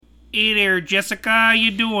Hey there, Jessica. How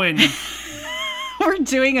you doing? We're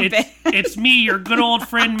doing a bit. It's me, your good old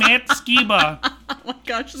friend Matt Skiba. Oh my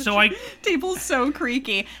gosh, table's so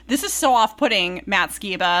creaky. This is so off-putting, Matt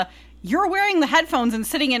Skiba. You're wearing the headphones and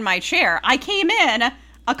sitting in my chair. I came in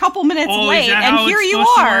a couple minutes late, and here you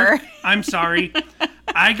are. I'm sorry.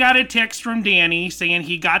 I got a text from Danny saying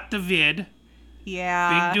he got the vid.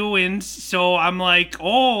 Yeah. Big doings. So I'm like,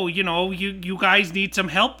 oh, you guys need some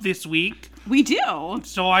help this week. We do.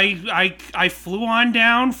 So I flew on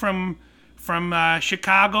down from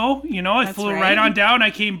Chicago. I flew right on down. I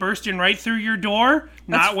came bursting right through your door,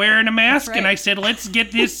 not wearing a mask, and I said, let's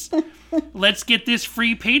get this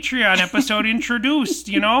free Patreon episode introduced.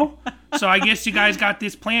 So I guess you guys got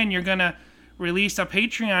this plan. You're gonna release a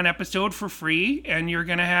Patreon episode for free, and you're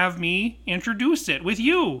gonna have me introduce it with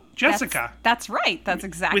you, Jessica. That's right. That's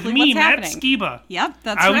exactly with me, what's happening. Matt Skiba. Yep,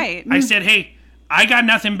 that's right. I said, hey, I got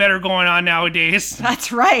nothing better going on nowadays.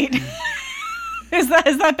 That's right. Has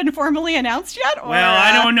that been formally announced yet? Or? Well,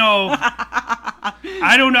 I don't know.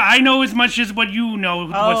 I know as much as what you know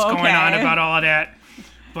what's going on about all of that.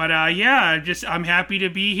 But I'm happy to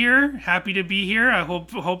be here. I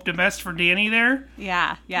hope the best for Danny there.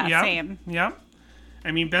 Yeah, yep. Same. Yep.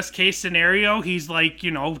 I mean, best case scenario, he's like,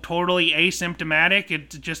 totally asymptomatic.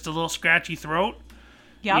 It's just a little scratchy throat.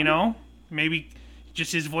 Yep. Maybe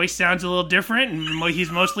just his voice sounds a little different, and he's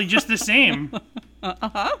mostly just the same.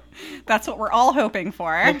 Uh-huh. That's what we're all hoping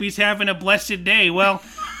for. Hope he's having a blessed day. Well,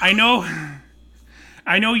 I know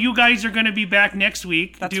you guys are going to be back next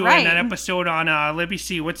week doing an episode on, let me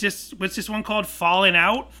see, what's this one called? Falling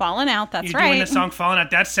Out? Falling Out, that's right. You're doing the song Falling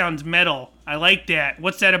Out. That sounds metal. I like that.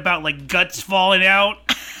 What's that about, like guts falling out?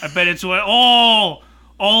 I bet it's what,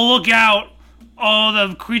 look out. Oh,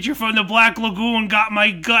 the creature from the Black Lagoon got my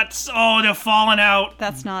guts. Oh, they're falling out.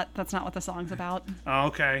 That's not what the song's about. Oh,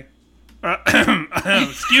 okay.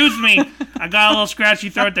 Excuse me. I got a little scratchy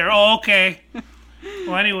throat there. Oh, okay.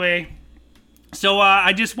 Well, anyway. So,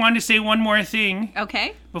 I just wanted to say one more thing.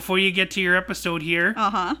 Okay. Before you get to your episode here.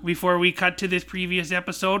 Uh-huh. Before we cut to this previous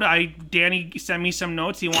episode, Danny sent me some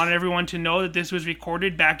notes. He wanted everyone to know that this was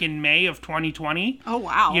recorded back in May of 2020. Oh,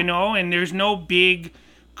 wow. And there's no big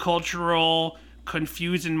cultural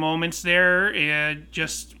confusing moments there.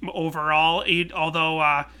 Just overall, although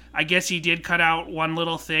I guess he did cut out one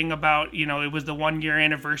little thing about, it was the 1 year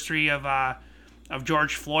anniversary of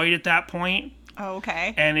George Floyd at that point. Oh,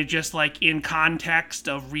 okay. And it just, like, in context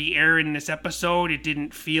of re-airing this episode, it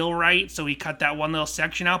didn't feel right, so he cut that one little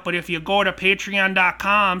section out. But if you go to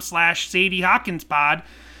patreon.com/SadieHawkinspod,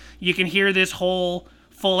 you can hear this whole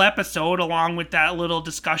full episode along with that little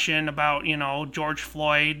discussion about, George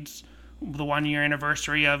Floyd's, the 1 year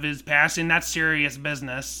anniversary of his passing. That's serious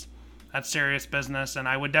business. And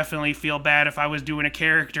I would definitely feel bad if I was doing a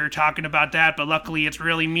character talking about that, but luckily it's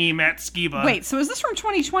really me, Matt Skiba. Wait, so is this from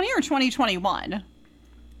 2020 or 2021?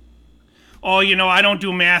 Oh, I don't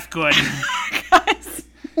do math good.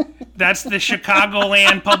 That's the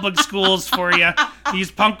Chicagoland public schools for you.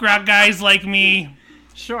 These punk rock guys like me.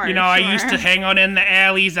 Sure, I used to hang out in the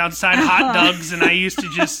alleys outside Hot Dogs, and I used to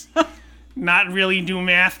just not really do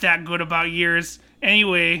math that good about years.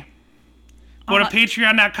 Anyway... Go to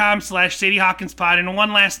patreon.com/SadieHawkinspod. And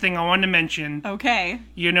one last thing I wanted to mention. Okay.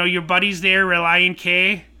 Your buddies there, Reliant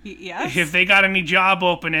K. Yes. If they got any job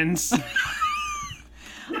openings.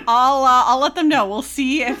 I'll let them know. We'll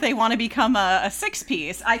see if they want to become a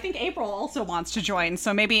 6-piece. I think April also wants to join,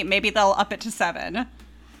 so maybe they'll up it to 7.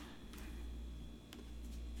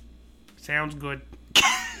 Sounds good.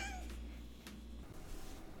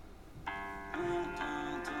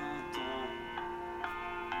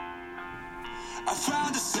 I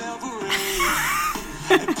found a silver ring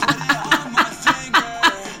and put it on my finger.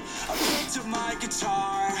 I picked up my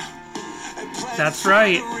guitar and played. That's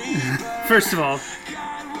right. First of all,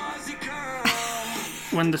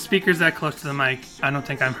 when the speaker's that close to the mic, I don't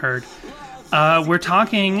think I'm heard. We're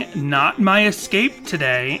talking Not My Escape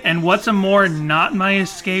today, and what's a more Not My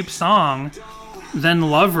Escape song than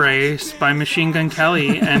Love Race by Machine Gun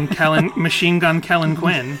Kelly and Machine Gun Kellen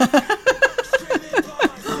Quinn?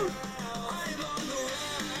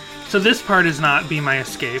 So this part is not Be My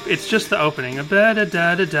Escape. It's just the opening. A da da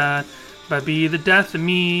da da da, by Be the Death of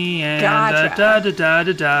Me, and gotcha. da da da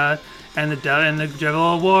da da, and the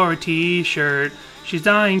devil wore a T-shirt. She's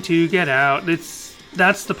dying to get out.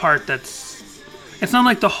 That's the part that's. It's not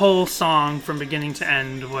like the whole song from beginning to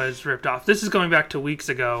end was ripped off. This is going back to weeks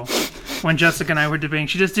ago when Jessica and I were debating.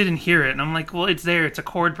 She just didn't hear it, and I'm like, well, it's there. It's a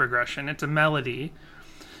chord progression. It's a melody,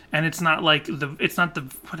 and it's not like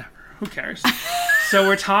whatever. Who cares? So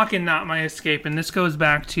we're talking Not My Escape, and this goes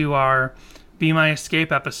back to our Be My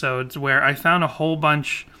Escape episodes where I found a whole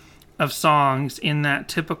bunch of songs in that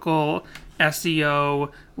typical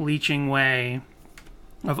SEO leeching way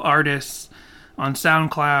of artists on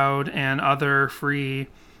SoundCloud and other free,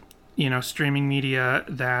 streaming media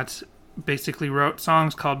that basically wrote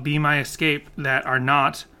songs called Be My Escape that are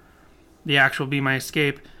not the actual Be My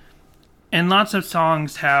Escape. And lots of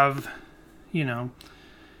songs have,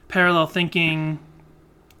 parallel thinking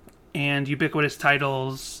and ubiquitous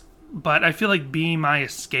titles, but I feel like Be My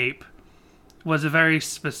Escape was a very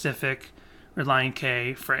specific Relient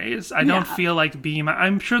K phrase. I don't feel like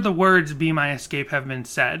I'm sure the words Be My Escape have been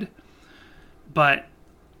said, but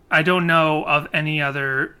I don't know of any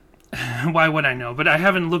other, why would I know? But I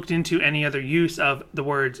haven't looked into any other use of the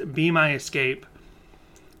words Be My Escape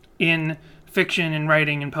in fiction and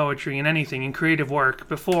writing and poetry and anything, in creative work,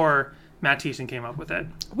 before Matt Thiessen came up with it.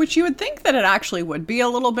 Which you would think that it actually would be a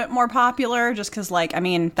little bit more popular, just because,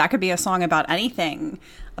 that could be a song about anything.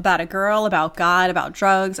 About a girl, about God, about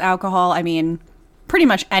drugs, alcohol. Pretty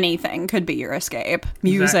much anything could be your escape.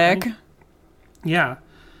 Music. Exactly. Yeah.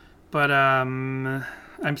 But I'm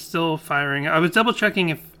still firing. I was double checking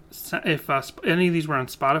if any of these were on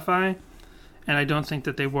Spotify, and I don't think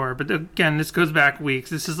that they were. But again, this goes back weeks.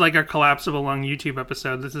 This is like our collapsible long YouTube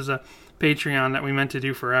episode. This is a Patreon that we meant to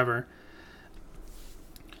do forever.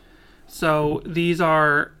 So these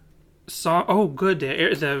are oh, good.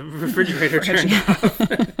 The refrigerator turned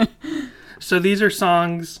off. So these are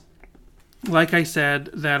songs, like I said,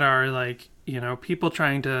 that are people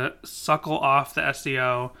trying to suckle off the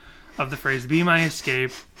SEO of the phrase Be My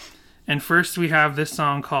Escape. And first we have this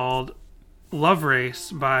song called Love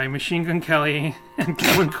Race by Machine Gun Kelly and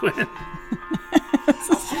Kevin Quinn.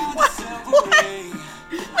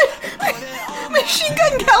 Machine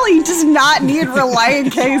Gun Kelly does not need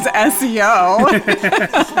Relient K's SEO.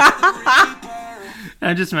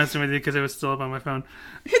 I'm just messing with you because it was still up on my phone.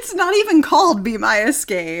 It's not even called Be My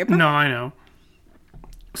Escape. No, I know.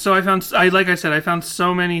 So I found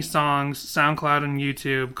so many songs, SoundCloud and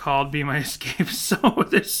YouTube, called Be My Escape. So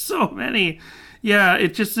there's so many. Yeah,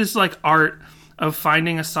 it's just this art of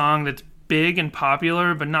finding a song that's big and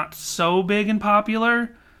popular, but not so big and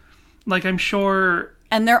popular. I'm sure.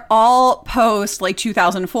 And they're all post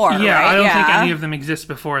 2004. Yeah, right? I don't think any of them exist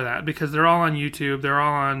before that, because they're all on YouTube, they're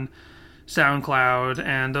all on SoundCloud,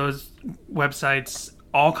 and those websites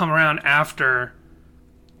all come around after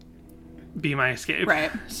Be My Escape.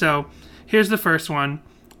 Right. So here's the first one.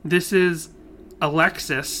 This is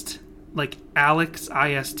Alexist, like Alex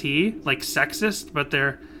IST, like sexist, but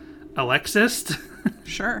they're Alexist.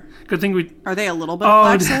 Sure. Good thing Are they a little bit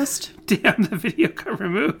sexist? Damn, the video got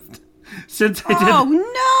removed. Since I did. Oh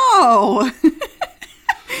no!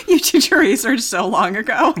 You did your research so long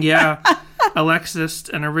ago. Yeah. Alexist,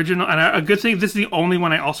 an original, and a good thing, this is the only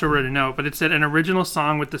one I also wrote a note, but it said an original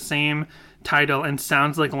song with the same title and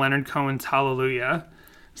sounds like Leonard Cohen's Hallelujah.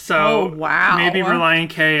 So wow. Maybe Relient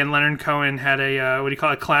K and Leonard Cohen had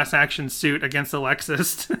a class action suit against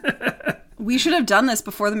Alexist. We should have done this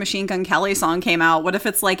before the Machine Gun Kelly song came out. What if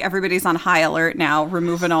it's everybody's on high alert now,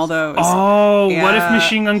 removing all those? Oh, yeah. What if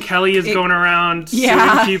Machine Gun Kelly is going around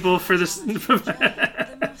suing people for this?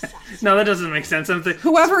 No, that doesn't make sense.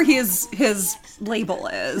 Whoever his label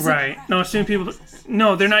is. Right. No, suing people.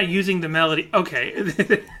 No, they're not using the melody. Okay.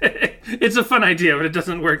 It's a fun idea, but it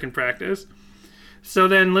doesn't work in practice. So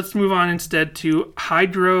then let's move on instead to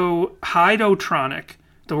Hydotronic.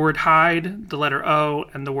 The word hide, the letter O,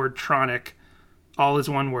 and the word tronic, all is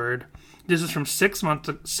one word. This is from 6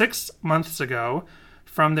 months ago,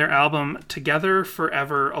 from their album Together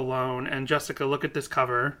Forever Alone. And Jessica, look at this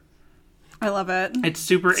cover. I love it. It's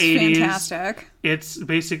super 80s. Fantastic. It's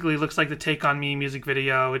basically looks like the Take On Me music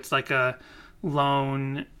video. It's like a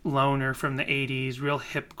loner from the 80s, real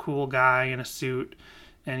hip, cool guy in a suit.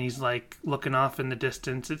 And he's looking off in the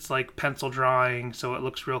distance. It's pencil drawing, so it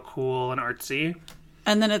looks real cool and artsy.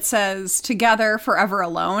 And then it says Together Forever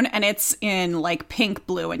Alone, and it's in pink,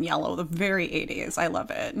 blue, and yellow, the very 80s. I love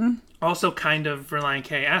it. Also kind of Relient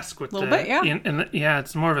K-esque with a little bit, yeah. Yeah,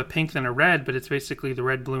 it's more of a pink than a red, but it's basically the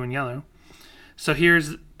red, blue, and yellow. So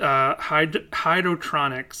here's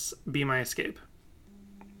Hydotronic's Be My Escape.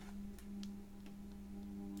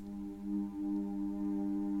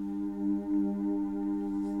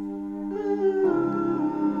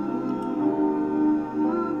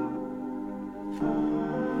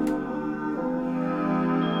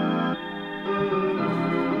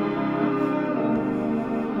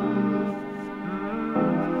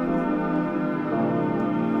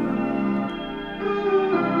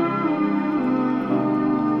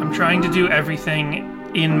 Trying to do everything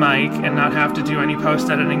in mic and not have to do any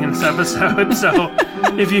post-editing in this episode. So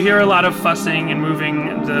if you hear a lot of fussing and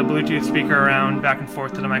moving the Bluetooth speaker around back and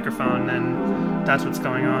forth to the microphone, then that's what's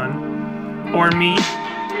going on. Or me.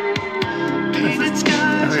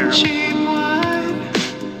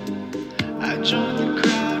 I joined the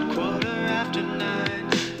crowd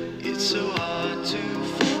 9:15. It's so hard to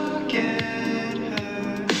forget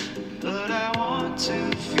her, but I want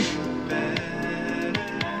to feel better.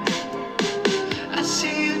 I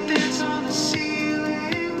see you dance on the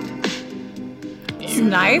ceiling. It's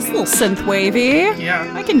nice, a little synth wavy.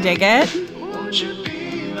 Yeah. I can dig it. Won't you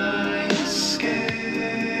be my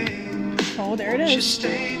escape? Oh, there it Won't you is.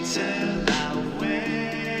 stay till I wake?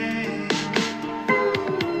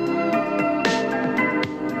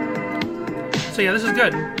 So yeah, this is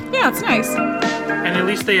good. Yeah, it's nice. And at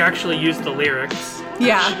least they actually used the lyrics.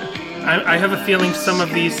 Yeah. I have a feeling some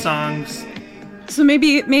of these songs So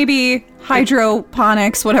maybe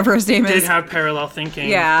hydroponics, whatever his name did is. have parallel thinking.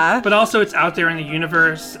 Yeah. But also it's out there in the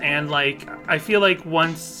universe, and like I feel like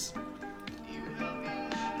once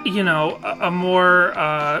a more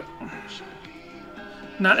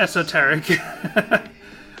not esoteric.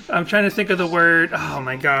 I'm trying to think of the word. Oh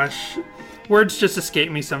my gosh. Words just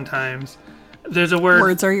escape me sometimes. There's a word.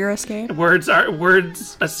 Words are your escape. Words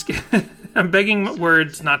escape. I'm begging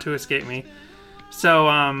words not to escape me. So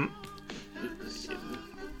I'm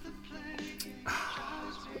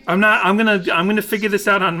gonna figure this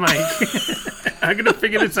out on mic. I'm gonna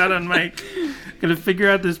figure this out on mic. Gonna figure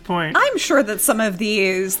out this point. I'm sure that some of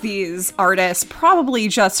these artists probably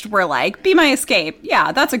just were like, "Be My Escape."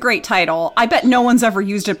 Yeah, that's a great title. I bet no one's ever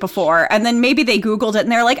used it before. And then maybe they Googled it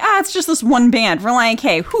and they're like, it's just this one band, Relient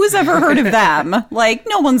K. Who's ever heard of them? Like,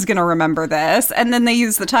 no one's gonna remember this. And then they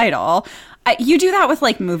use the title. You do that with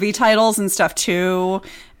like movie titles and stuff too.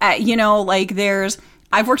 Like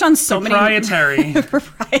I've worked on so many proprietary.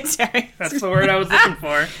 That's the word I was looking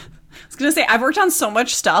for. I was gonna say, I've worked on so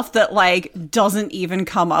much stuff that like doesn't even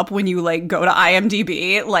come up when you like go to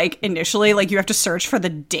IMDb. Like initially, like you have to search for the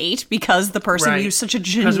date because the person used such a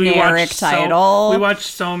generic title. We watch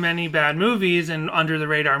so many bad movies and under the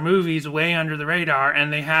radar movies, way under the radar,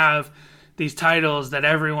 and they have these titles that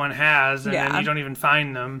everyone has, and then you don't even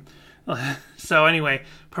find them. So anyway,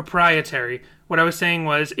 proprietary. What I was saying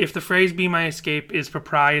was, if the phrase "Be My Escape" is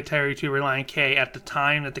proprietary to Relient K at the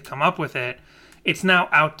time that they come up with it, it's now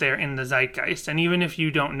out there in the zeitgeist. And even if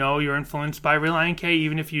you don't know you're influenced by Relient K,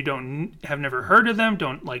 even if you have never heard of them,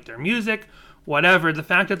 don't like their music, whatever, the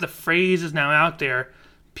fact that the phrase is now out there,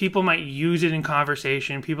 people might use it in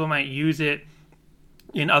conversation, people might use it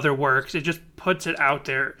in other works. It just puts it out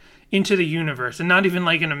there into the universe, and not even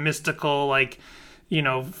like in a mystical, like,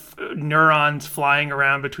 neurons flying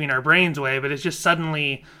around between our brains way, but it's just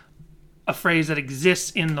suddenly a phrase that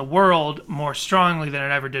exists in the world more strongly than it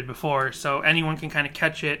ever did before. So anyone can kind of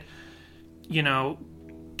catch it,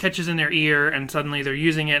 catches in their ear, and suddenly they're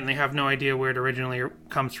using it and they have no idea where it originally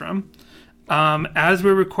comes from. As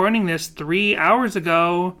we're recording this, 3 hours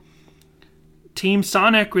ago, Team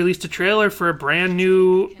Sonic released a trailer for a brand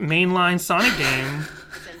new mainline Sonic game.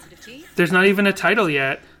 There's not even a title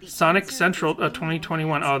yet. Sonic Central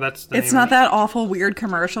 2021. Oh, that's the It's not that awful weird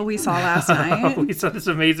commercial we saw last night. We saw this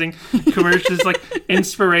amazing commercial. It's like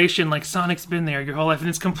inspiration, like Sonic's been there your whole life, and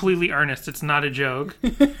it's completely earnest. It's not a joke.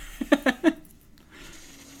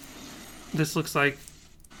 This looks like...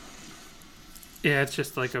 Yeah, it's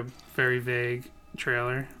just like a very vague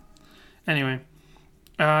trailer. Anyway.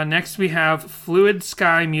 Next we have Fluid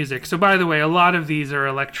Sky Music. So by the way, a lot of these are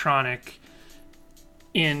electronic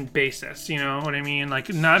in basis, you know what I mean?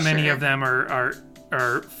 Like, not many of them are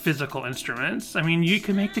physical instruments. I mean, you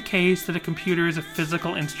can make the case that a computer is a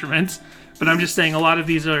physical instrument, but I'm just saying a lot of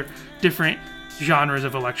these are different genres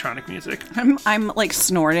of electronic music. I'm like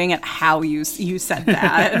snorting at how you said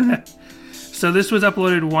that. So this was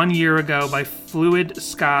uploaded 1 year ago by Fluid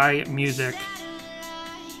Sky Music.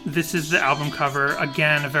 This is the album cover.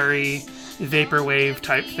 Again, a very vaporwave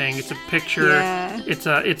type thing. It's a picture. Yeah.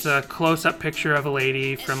 It's a close-up picture of a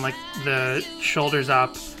lady from like the shoulders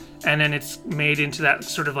up, and then it's made into that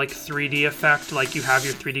sort of like 3D effect, like you have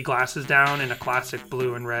your 3D glasses down in a classic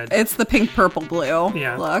blue and red. It's the pink, purple, blue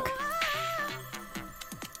look.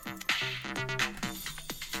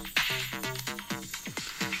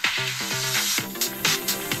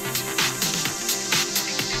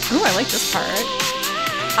 Ooh, I like this part.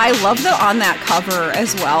 I love that on that cover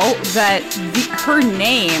as well, that her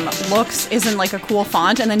name is in like a cool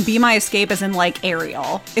font, and then Be My Escape is in like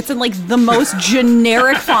Arial. It's in like the most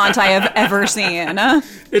generic font I have ever seen.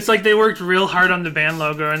 It's like they worked real hard on the band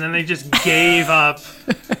logo and then they just gave up.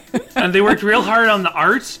 And they worked real hard on the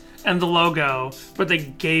art, and the logo, but they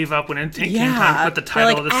gave up when it came time to put the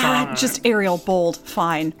title of the song on. Just Arial bold,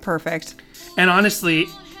 fine, perfect. And honestly,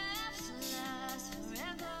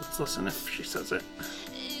 let's listen if she says it.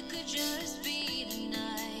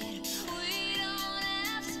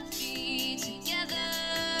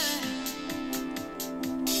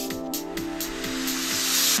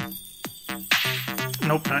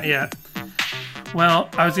 Nope, not yet. Well,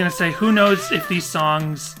 I was gonna say, who knows if these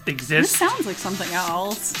songs exist? This sounds like something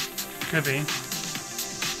else. Could be.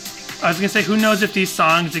 I was gonna say, who knows if these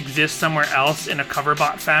songs exist somewhere else in a cover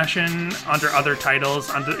bot fashion under other titles?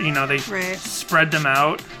 Under they spread them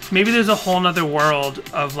out. Maybe there's a whole nother world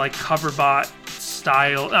of like cover bot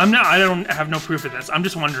style. I don't have no proof of this. I'm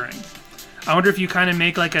just wondering. I wonder if you kind of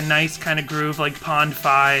make like a nice kind of groove like Pond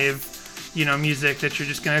 5. Music that you're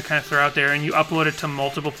just going to kind of throw out there, and you upload it to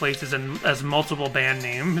multiple places and as multiple band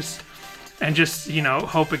names, and just,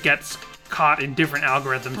 hope it gets caught in different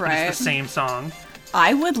algorithms, but it's the same song.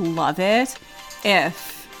 I would love it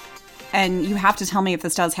if, and you have to tell me if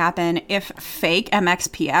this does happen, if fake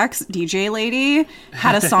MXPX DJ lady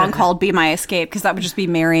had a song called Be My Escape, because that would just be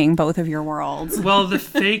marrying both of your worlds. Well, the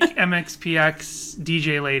fake MXPX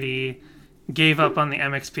DJ lady gave up on the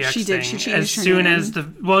MXPX she did. thing She changed as her soon name. as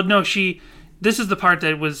this is the part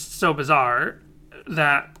that was so bizarre,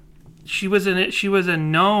 that she was a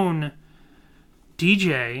known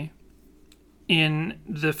DJ in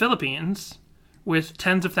the Philippines with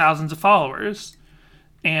tens of thousands of followers,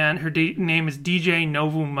 and her name is DJ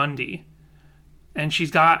Novu Mundi, and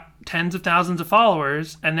she's got tens of thousands of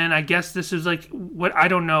followers. And then I guess this is like what I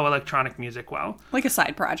don't know electronic music well, like a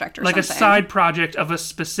side project or like something. a side project of a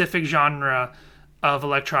specific genre of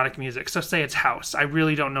electronic music. So say it's house. I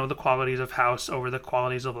really don't know the qualities of house over the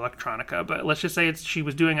qualities of electronica, but let's just say she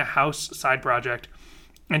was doing a house side project,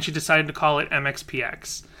 and she decided to call it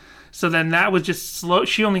MXPX. So then that was just slow.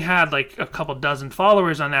 She only had like a couple dozen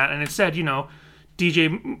followers on that, and it said,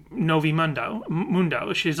 DJ Novi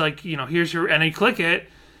Mundo. She's like, here's her, and you click it,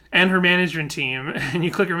 and her management team, and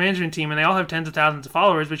you click her management team, and they all have tens of thousands of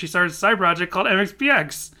followers, but she started a side project called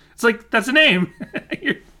MXPX. It's like, that's a name.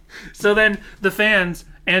 So then the fans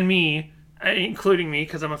and me, including me,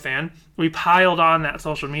 because I'm a fan, we piled on that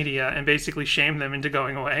social media and basically shamed them into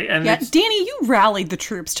going away. And Danny, you rallied the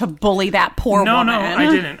troops to bully that poor woman. No,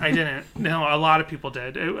 I didn't. No, a lot of people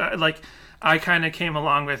did. I kind of came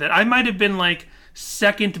along with it. I might have been like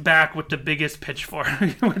second back with the biggest pitchfork.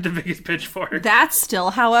 That still,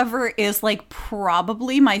 however, is like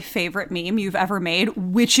probably my favorite meme you've ever made,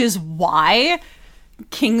 which is why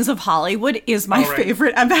Kings of Hollywood is my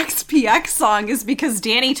favorite MXPX song, is because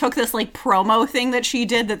Danny took this like promo thing that she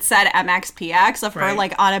did that said MXPX of her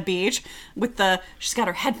like on a beach with she's got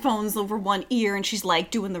her headphones over one ear and she's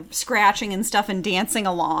like doing the scratching and stuff and dancing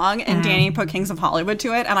along, and Danny put Kings of Hollywood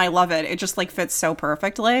to it, and I love it. It just like fits so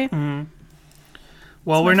perfectly.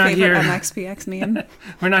 Well, we're not here. MXPX meme.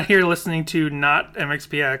 We're not here listening to not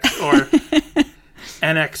MXPX or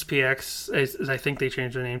NXPX, as I think they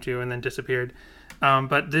changed their name to and then disappeared.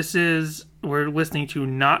 But we're listening to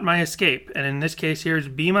Not My Escape. And in this case, here's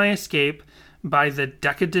Be My Escape by the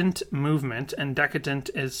Decadent Movement. And Decadent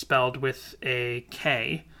is spelled with a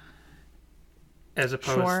K as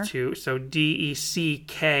opposed to, so Deckadent,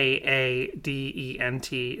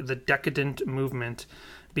 the Decadent Movement,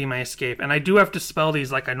 Be My Escape. And I do have to spell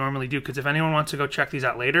these like I normally do, because if anyone wants to go check these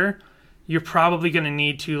out later, you're probably going to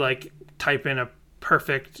need to like type in a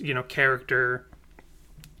perfect, character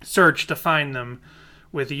search to find them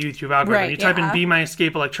with the YouTube algorithm. You type in Be My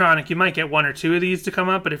Escape Electronic, you might get one or two of these to come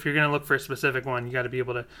up, but if you're going to look for a specific one, you got to be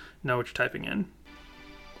able to know what you're typing in.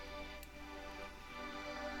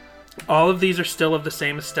 All of these are still of the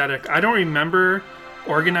same aesthetic. I don't remember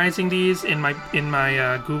organizing these in my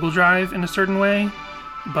Google Drive in a certain way,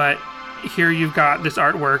 but here you've got this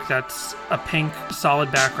artwork that's a pink solid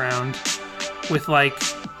background with like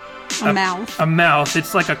a mouth. A mouth.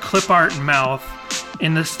 It's like a clip art mouth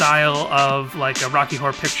in the style of like a Rocky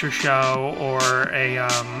Horror Picture Show or a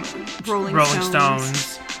Rolling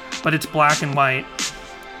Stones, but it's black and white.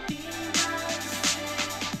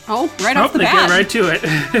 Oh, right off the bat. They get right to it.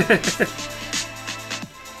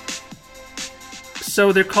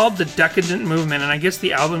 So they're called the Decadent Movement, and I guess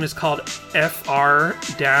the album is called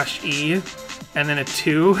FR-E, and then a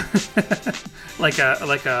 2, like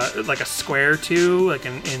a square 2, like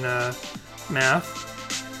in math.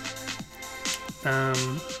 Yeah,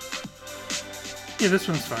 this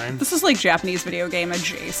one's fine. This is like Japanese video game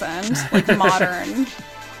adjacent, like modern.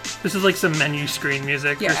 This is like some menu screen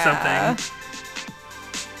music or something.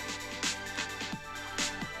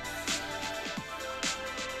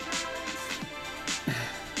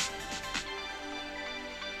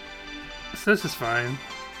 songs. This is fine.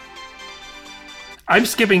 I'm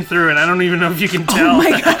skipping through, and I don't even know if you can tell. Oh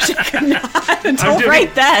my gosh, I could not until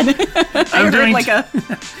right then.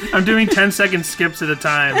 I'm doing 10-second skips at a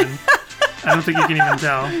time, and I don't think you can even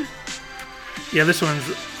tell. Yeah, this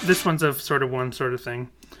one's a sort of one sort of thing.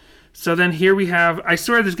 So then here we have, I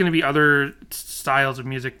swear there's going to be other styles of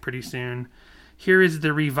music pretty soon. Here is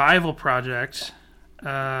the Revival Project.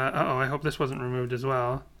 I hope this wasn't removed as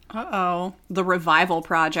well. The Revival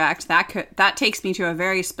Project. That takes me to a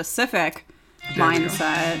very specific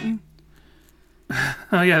mindset.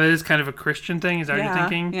 Oh yeah, that is kind of a Christian thing. Is that what you're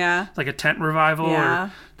thinking? Yeah. Like a tent revival. Yeah.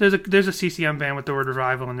 Or there's a CCM band with the word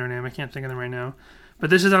revival in their name. I can't think of them right now. But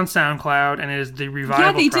this is on SoundCloud, and it is the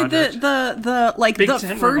Revival Project. Yeah, they did the like Big the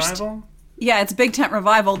Tent first. Revival? Yeah, it's Big Tent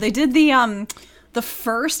Revival. They did the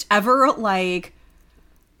first ever like,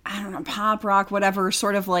 I don't know, pop rock, whatever,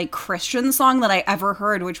 sort of like Christian song that I ever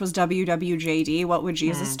heard, which was WWJD, What Would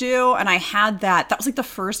Jesus Do? And I had that. That was like the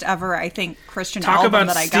first ever, I think, Christian album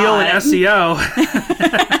that I got. Talk about steal an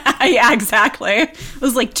SEO. Yeah, exactly. It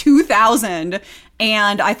was like 2000.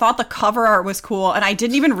 And I thought the cover art was cool. And I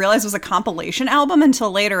didn't even realize it was a compilation album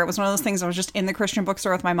until later. It was one of those things I was just in the Christian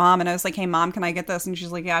bookstore with my mom. And I was like, hey, Mom, can I get this? And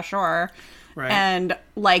she's like, yeah, sure. Right. And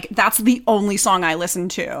like, that's the only song I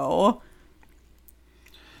listened to.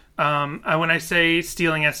 When I say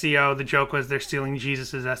stealing SEO, the joke was they're stealing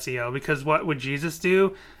Jesus's SEO, because what would Jesus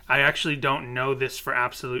do? I actually don't know this for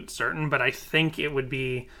absolute certain, but I think it would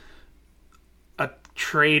be a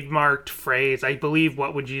trademarked phrase. I believe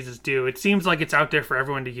what would Jesus do? It seems like it's out there for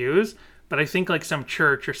everyone to use, but I think like some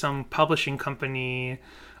church or some publishing company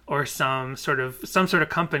or some sort of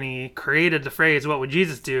company created the phrase, what would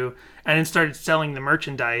Jesus do? And then started selling the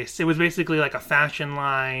merchandise. It was basically like a fashion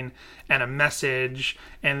line and a message,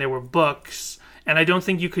 and there were books. And I don't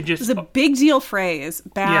think you could just... It was a big deal phrase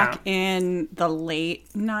back in the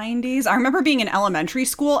late 90s. I remember being in elementary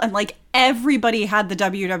school, and like everybody had the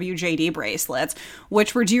WWJD bracelets,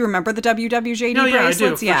 which were, do you remember the WWJD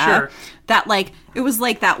bracelets? Yeah, I do, for sure. That like, it was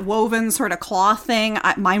like that woven sort of cloth thing.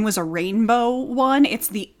 Mine was a rainbow one. It's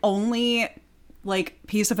the only like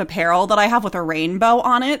piece of apparel that I have with a rainbow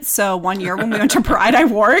on it. So one year when we went to Pride, I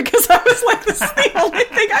wore it because I was like, this is the only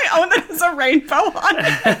thing I own that has a rainbow on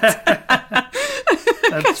it.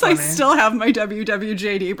 Because I still have my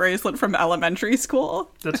WWJD bracelet from elementary school.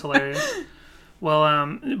 That's hilarious.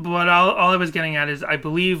 Well, but all I was getting at is I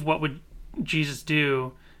believe what would Jesus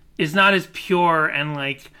do is not as pure and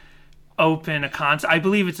like open a concept. I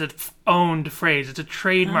believe it's an owned phrase. It's a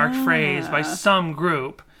trademarked phrase by some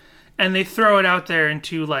group. And they throw it out there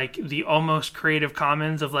into like the almost Creative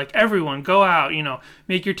Commons of like, everyone go out,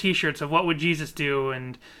 make your t-shirts of what would Jesus do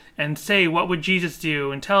and say what would Jesus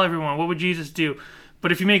do and tell everyone what would Jesus do.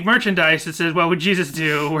 But if you make merchandise that says what would Jesus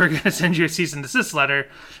do, we're going to send you a cease and desist letter,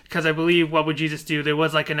 because I believe what would Jesus do, there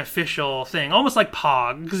was like an official thing, almost like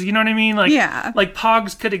Pogs, you know what I mean? Like, yeah. Like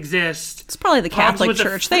Pogs could exist. It's probably the Catholic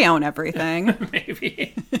Church. They own everything.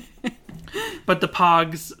 Maybe. But the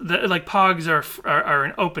Pogs, Pogs are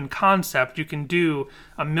an open concept. You can do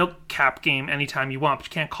a milk cap game anytime you want, but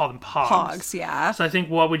you can't call them Pogs. Pogs, yeah. So I think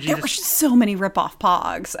what would Jesus... There were so many rip-off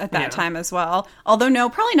Pogs at that time as well. Although, no,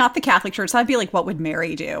 probably not the Catholic Church. That'd be like, what would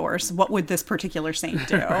Mary do? Or what would this particular saint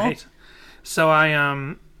do? Right. So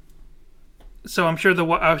I'm sure the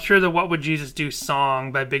What Would Jesus Do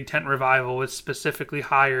song by Big Tent Revival was specifically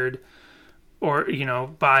hired or,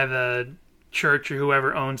 by the church or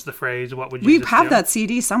whoever owns the phrase, what would Jesus do? We have that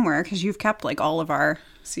CD somewhere because you've kept like all of our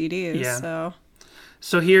CDs. Yeah.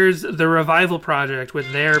 So here's the Revival Project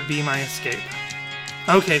with their Be My Escape.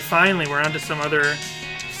 Okay, finally we're on to some other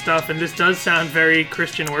stuff, and this does sound very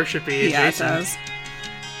Christian worshipy. Yeah, Jason. It does.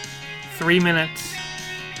 3 minutes.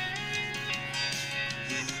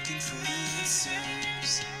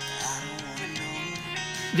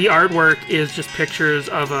 The artwork is just pictures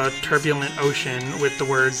of a turbulent ocean with the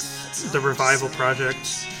words The Revival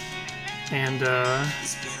Project and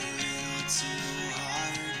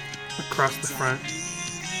across the front.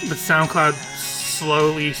 But SoundCloud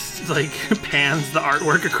slowly pans the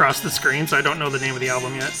artwork across the screen, so I don't know the name of the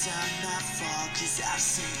album yet.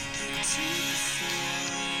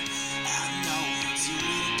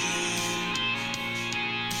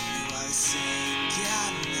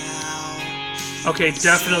 Okay,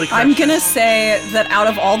 definitely Christian. I'm gonna say that out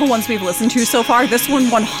of all the ones we've listened to so far, this one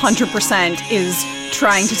 100% is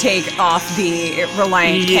trying to take off the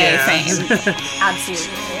Relient K fame. Absolutely.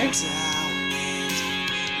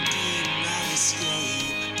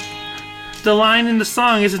 The line in the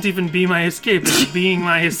song isn't even Be My Escape, it's Being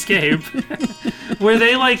My Escape. Where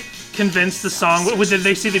they convinced the song. Did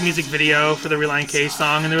they see the music video for the Relient K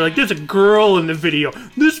song? And they were like, "There's a girl in the video.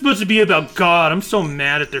 This is supposed to be about God. I'm so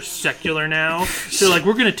mad that they're secular now." So they're like,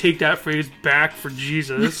 "We're gonna take that phrase back for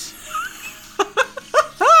Jesus."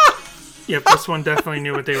 Yep, this one definitely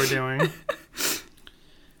knew what they were doing.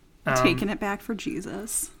 Taking it back for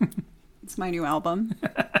Jesus. It's my new album.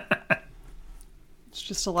 It's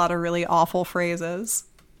just a lot of really awful phrases.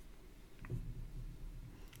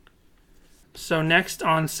 So next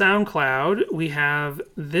on SoundCloud, we have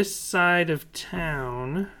This Side of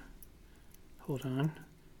Town. Hold on.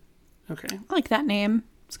 Okay. I like that name.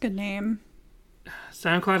 It's a good name.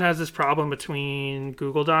 SoundCloud has this problem between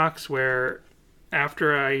Google Docs where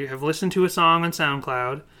after I have listened to a song on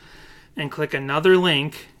SoundCloud and click another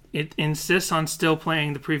link, it insists on still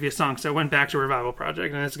playing the previous song. So it went back to Revival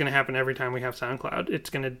Project, and it's going to happen every time we have SoundCloud. It's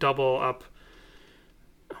going to double up.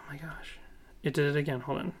 Oh my gosh. It did it again.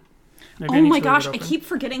 Hold on. Maybe oh my gosh, I keep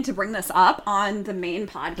forgetting to bring this up on the main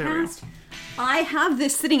podcast. I have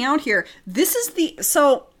this sitting out here. This is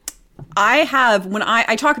so I have, when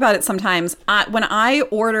I talk about it sometimes, when I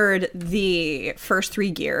ordered the first 3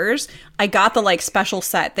 gears, I got the like special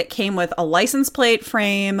set that came with a license plate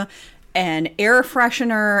frame, an air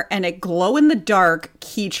freshener, and a glow-in-the-dark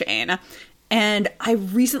keychain. And I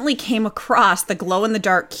recently came across the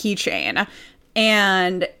glow-in-the-dark keychain,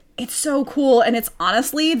 and it's so cool, and it's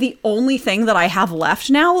honestly the only thing that I have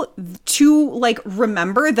left now to, like,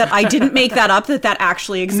 remember that I didn't make that up, that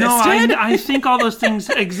actually existed. No, I think all those things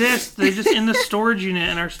exist. They're just in the storage unit,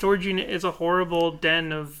 and our storage unit is a horrible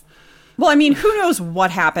den of... Well, I mean, who knows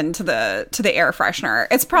what happened to the air freshener?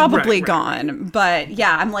 It's probably gone. But,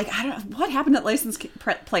 yeah, I'm like, I don't know, what happened to that license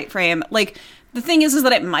plate frame? Like, the thing is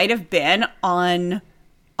that it might have been on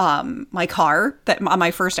my car, on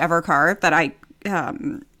my first ever car that I...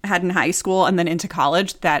 had in high school and then into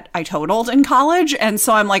college that I totaled in college. And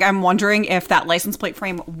so I'm wondering if that license plate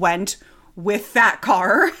frame went with that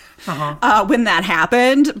car when that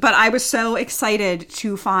happened. But I was so excited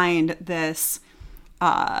to find this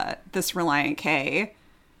Relient K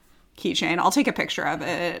keychain. I'll take a picture of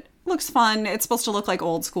it. Looks fun. It's supposed to look like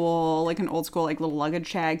old school, like an old school, like little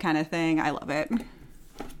luggage tag kind of thing. I love it.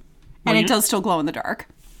 And it does still glow in the dark.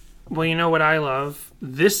 Well, you know what I love?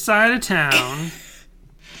 This Side of Town.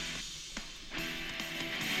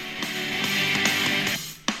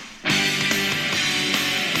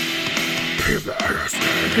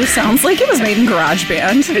 This sounds like it was made in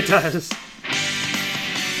GarageBand. It does.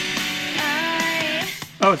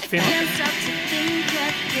 Oh, it's female.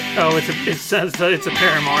 Oh, it says it's a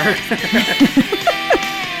Paramore.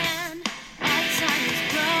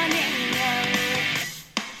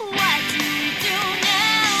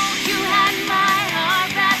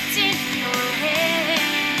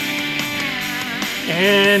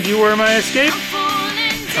 And you were my escape.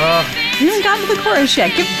 You haven't gotten to the chorus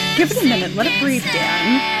yet. Give it a minute. Let it breathe,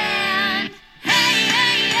 Dan.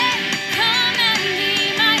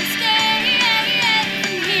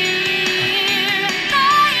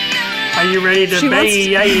 Are you ready to be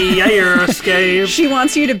your escape? She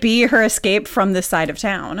wants you to be her escape from this side of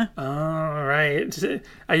town. All right.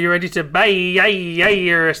 Are you ready to be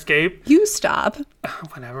your escape? You stop.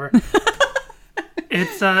 Whatever.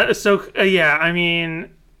 It's yeah, I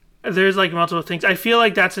mean, there's like multiple things. I feel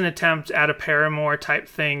like that's an attempt at a Paramore type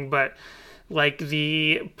thing, but like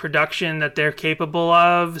the production that they're capable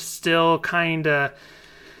of still kind of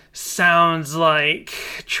sounds like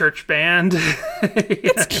church band.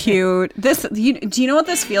 It's cute. Do you know what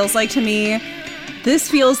this feels like to me? This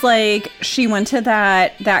feels like she went to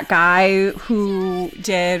that guy who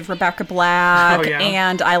did Rebecca Black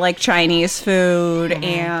and I Like Chinese Food.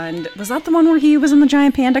 And was that the one where he was in the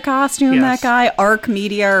giant panda costume? Yes. That guy? Arc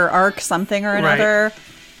Media or Arc something or another.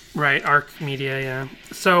 Right, Arc Media, yeah.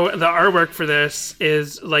 So the artwork for this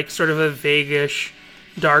is like sort of a vaguish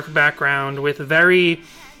dark background with very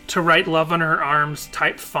To Write Love on Her Arms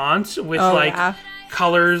type font with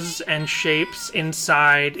colors and shapes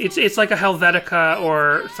inside. It's like a Helvetica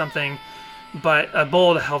or something, but a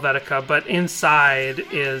bold Helvetica, but inside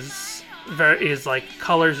is like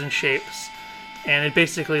colors and shapes, and it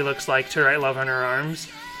basically looks like To Write Love on Her Arms.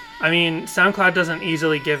 I mean, SoundCloud doesn't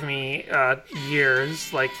easily give me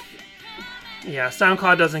years. Like, yeah,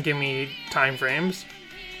 SoundCloud doesn't give me time frames.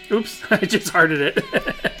 Oops, I just hearted it.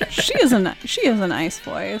 She has a nice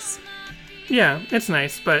voice. Yeah, it's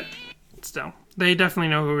nice, but still. They definitely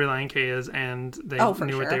know who Relient K is, and they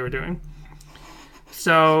knew what they were doing.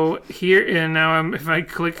 So here, and now if I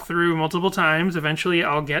click through multiple times, eventually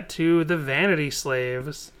I'll get to the Vanity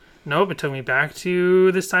Slaves. Nope, it took me back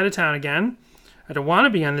to this side of town again. I don't want to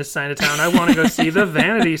be on this side of town. I want to go see the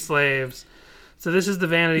Vanity Slaves. So this is the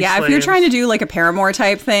Vanity Yeah, Slaves. if you're trying to do like a Paramore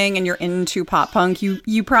type thing and you're into pop punk,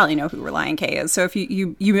 you probably know who Relient K is. So if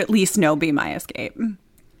you at least know Be My Escape.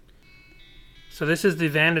 So this is the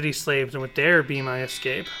Vanity Slaves and with their Be My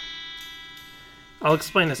Escape. I'll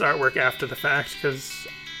explain this artwork after the fact because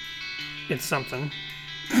it's something.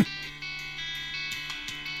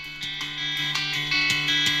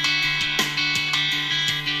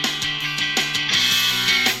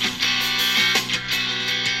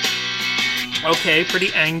 Okay,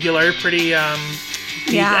 pretty angular, pretty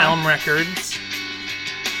Deep Elm Records.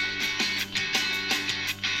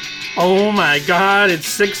 Oh my god, it's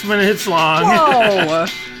 6 minutes long. Whoa!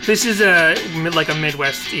 This is like a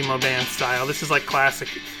Midwest emo band style. This is like classic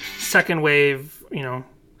second wave,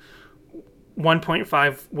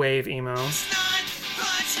 1.5 wave emo.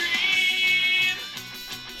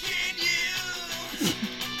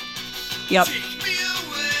 Yep.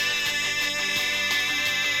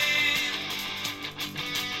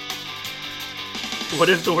 What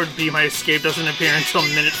if the word Be My Escape doesn't appear until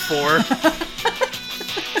minute 4?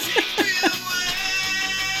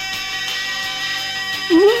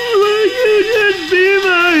 Will you just be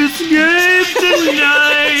my escape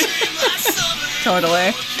tonight?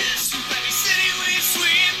 Totally.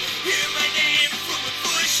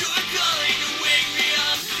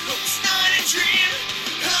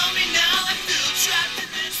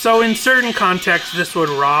 So in certain contexts, this would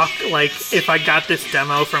rock. Like if I got this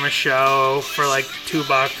demo from a show for like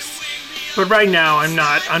 $2. But right now, I'm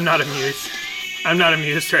not amused. I'm not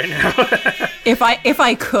amused right now. If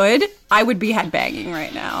I could, I would be headbanging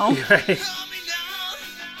right now. Right.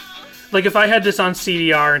 Like if I had this on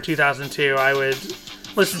CDR in 2002, I would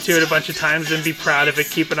listen to it a bunch of times and be proud of it,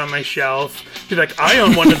 keep it on my shelf. Be like, I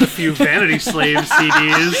own one of the few Vanity Slaves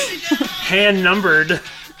CDs, hand numbered.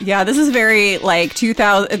 Yeah, this is very like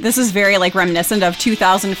 2000. This is very like reminiscent of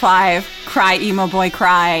 2005. Cry emo boy,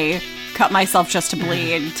 cry, cut myself just to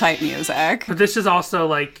bleed type music. But this is also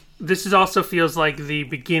feels like the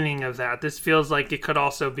beginning of that. This feels like it could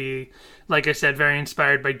also be, like I said, very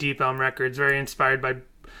inspired by Deep Elm Records, very inspired by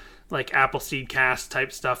like Appleseed Cast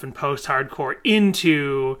type stuff and post-hardcore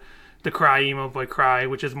into the Cry emo boy cry,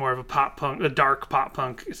 which is more of a dark pop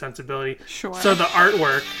punk sensibility. Sure. So the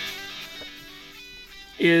artwork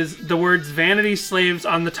is the words Vanity Slaves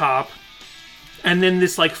on the top, and then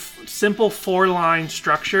this like simple 4-line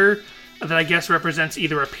structure that I guess represents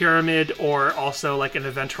either a pyramid or also like an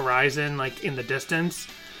event horizon, like in the distance.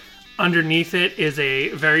 Underneath it is a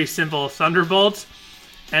very simple thunderbolt,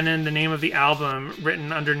 and then the name of the album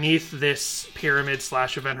written underneath this pyramid /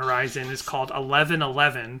 event horizon is called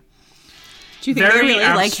 1111. Do you think Very they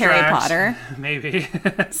really like Harry Potter? Maybe.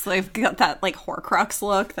 So they've got that like Horcrux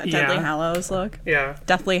look, that Deathly Hallows look. Yeah.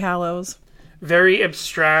 Deathly Hallows. Very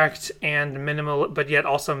abstract and minimal, but yet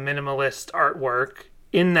also minimalist artwork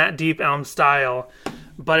in that Deep Elm style.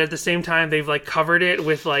 But at the same time, they've like covered it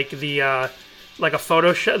with like the like a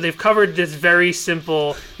Photoshop. They've covered this very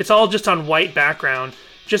simple. It's all just on white background,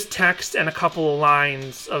 just text and a couple of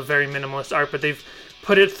lines of very minimalist art. But they've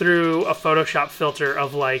put it through a Photoshop filter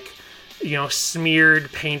of like,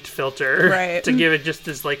 smeared paint filter to give it just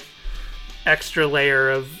this like extra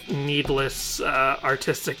layer of needless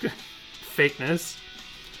artistic fakeness.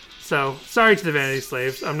 So sorry to the Vanity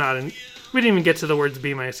Slaves. We didn't even get to the words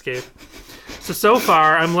Be My Escape. So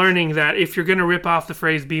far I'm learning that if you're going to rip off the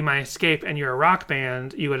phrase Be My Escape and you're a rock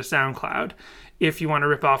band, you go to SoundCloud. If you want to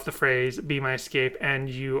rip off the phrase Be My Escape and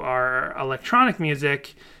you are electronic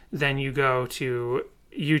music, then you go to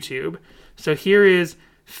YouTube. So here is,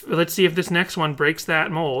 let's see if this next one breaks that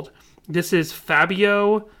mold. This is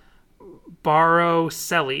Fabio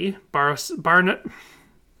Baroselli.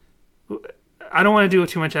 I don't want to do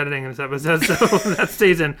too much editing in this episode, so that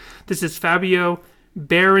stays in. This is Fabio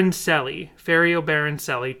Baroncelli.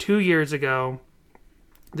 2 years ago.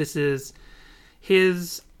 This is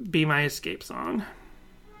his Be My Escape song.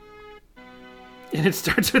 And it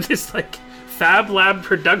starts with this, like, Fab Lab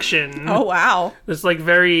production. Oh, wow. This, like,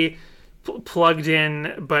 very plugged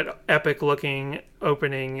in but epic looking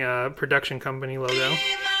opening production company logo.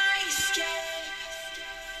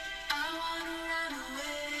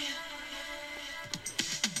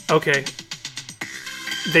 Okay.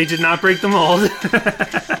 They did not break the mold.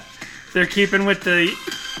 They're keeping with the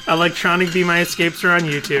electronic Be My Escapes are on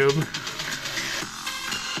YouTube.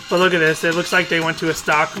 But look at this. It looks like they went to a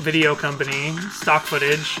stock video company, stock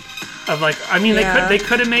footage of like, I mean, they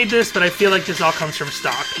could have made this, but I feel like this all comes from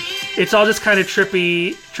stock. It's all just kind of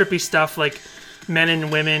trippy stuff, like men and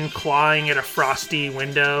women clawing at a frosty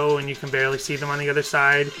window, and you can barely see them on the other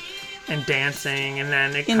side. and dancing, and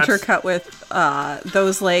then it intercut with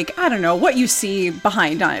those, like, I don't know, what you see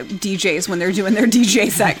behind DJs when they're doing their DJ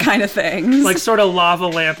set kind of things. Like sort of lava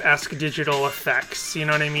lamp-esque digital effects, you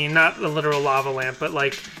know what I mean? Not a literal lava lamp, but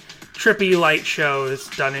like trippy light shows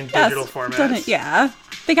done in digital formats. Yeah,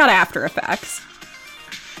 they got After Effects.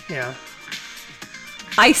 Yeah.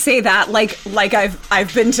 I say that like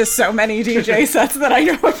I've been to so many DJ sets that I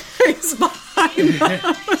know what is behind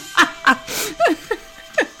them.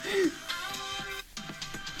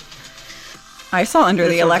 I saw Under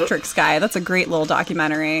the Electric Sky. That's a great little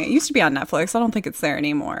documentary. It used to be on Netflix. I don't think it's there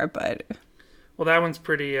anymore, but... Well, that one's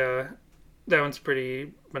pretty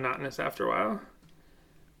monotonous after a while.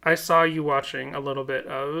 I saw you watching a little bit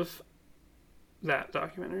of that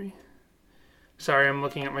documentary. Sorry, I'm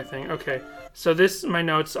looking at my thing. Okay, so my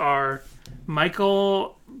notes are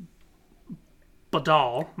Michael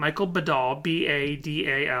Badal,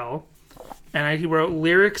 B-A-D-A-L, and I wrote,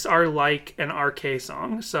 lyrics are like an RK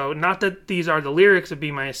song. So not that these are the lyrics of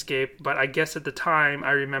Be My Escape, but I guess at the time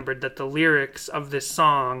I remembered that the lyrics of this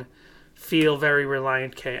song feel very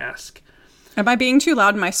Relient K-esque. Am I being too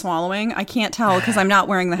loud in my swallowing? I can't tell because I'm not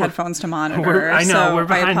wearing the headphones to monitor. I know, we're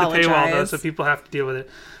behind the paywall though, so people have to deal with it.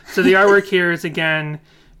 So the artwork here is, again,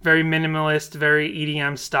 very minimalist, very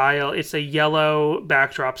EDM style. It's a yellow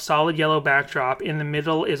backdrop, solid yellow backdrop. In the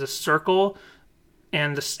middle is a circle,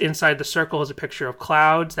 and inside the circle is a picture of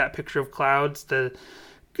clouds. That picture of clouds,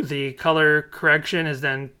 the color correction is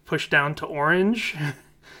then pushed down to orange.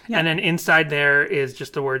 Yeah. And then inside there is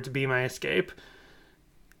just the words Be My Escape.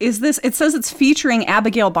 It says it's featuring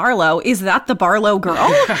Abigail Barlow. Is that the Barlow girl?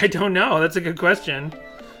 I don't know. That's a good question.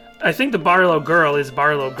 I think the Barlow girl is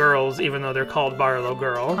Barlow Girls, even though they're called Barlow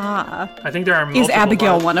Girl. I think there are multiple. Is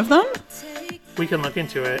Abigail one of them? We can look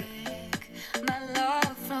into it.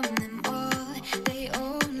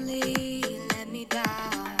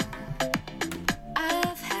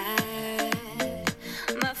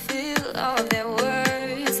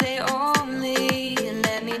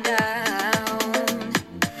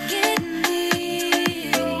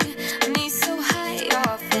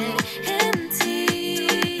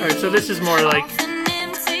 So this is more like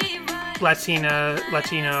Latino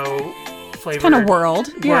flavor. Kind of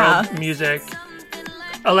world music.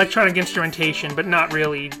 Electronic instrumentation, but not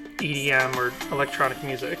really EDM or electronic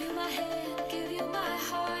music.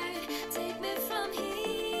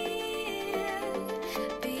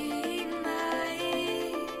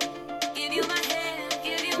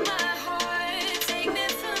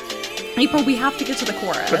 April, we have to get to the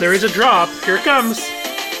chorus. But there is a drop. Here it comes.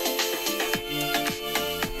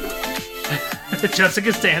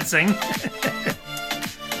 Jessica's dancing.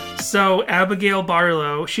 So Abigail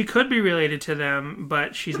Barlow, she could be related to them,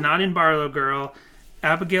 but she's not in Barlow Girl.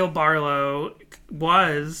 Abigail Barlow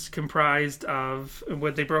was comprised of,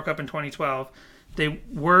 when they broke up in 2012, they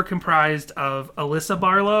were comprised of Alyssa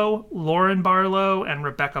Barlow, Lauren Barlow, and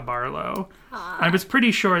Rebecca Barlow. I was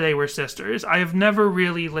pretty sure they were sisters. I have never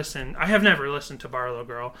listened to Barlow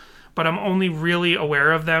Girl, but I'm only really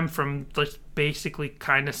aware of them from just basically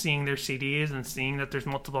kind of seeing their CDs and seeing that there's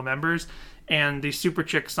multiple members, and the Super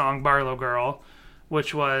Chick song Barlow Girl,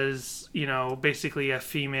 which was, basically a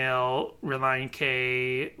female Relient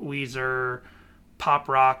K, Weezer, pop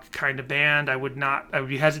rock kind of band. I would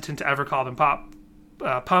be hesitant to ever call them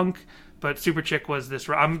punk, but Super Chick was this.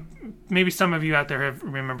 Maybe some of you out there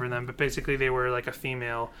remember them, but basically they were like a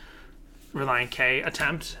female Relient K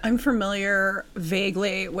attempt. I'm familiar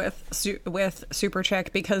vaguely with Super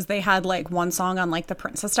Chick because they had like one song on like the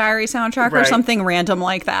Princess Diary soundtrack or something random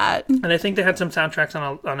like that. And I think they had some soundtracks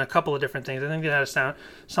on a couple of different things. I think they had a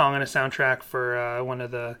song and a soundtrack for one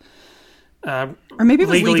of the or maybe it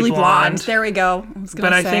was Legally Blonde. There we go. I was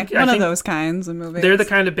going to say I think of those kinds of movies. They're the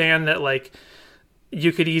kind of band that like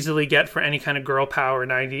you could easily get for any kind of girl power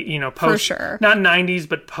 90s, post, for sure. Not 90s,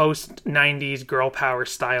 but post 90s girl power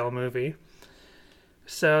style movie.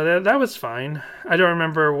 So that was fine. I don't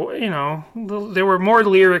remember, there were more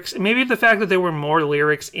lyrics. Maybe the fact that there were more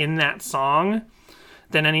lyrics in that song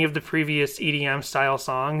than any of the previous EDM style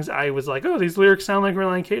songs, I was like, oh, these lyrics sound like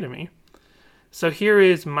Relient K to me. So here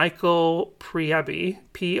is Michael Priebe,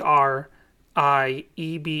 Priebe,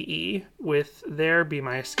 with their Be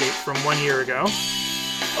My Escape from 1 year ago.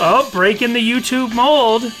 Oh, breaking the YouTube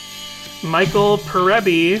mold. Michael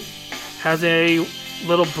Priebe has a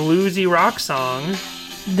little bluesy rock song.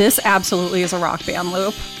 This absolutely is a Rock Band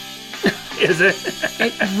loop. Is it?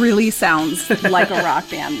 It really sounds like a Rock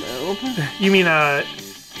Band loop. You mean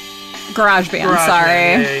Garage Band,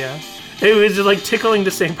 sorry. Yeah. It was like tickling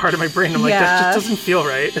the same part of my brain. I'm like, that just doesn't feel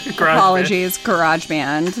right. Apologies, Garage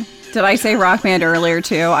Band. Did I say Rock Band earlier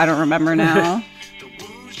too? I don't remember now.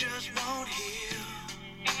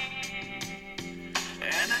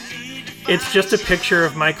 It's just a picture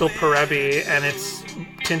of Michael Perebi, and it's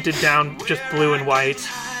tinted down just blue and white.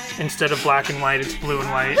 Instead of black and white, it's blue and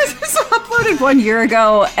white. This was uploaded 1 year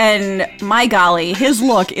ago, and my golly, his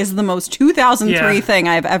look is the most 2003 thing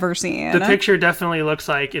I've ever seen. The picture definitely looks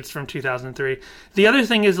like it's from 2003. The other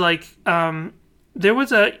thing is, like, there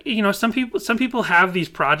was some people have these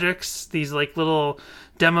projects, these like little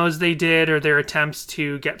demos they did, or their attempts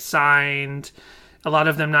to get signed. A lot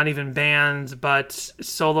of them not even bands, but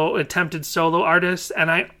attempted solo artists.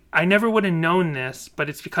 And I never would have known this, but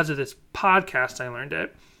it's because of this podcast I learned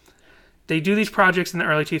it. They do these projects in the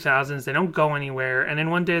early 2000s. They don't go anywhere. And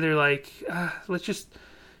then one day they're like, let's just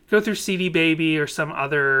go through CD Baby or some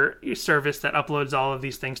other service that uploads all of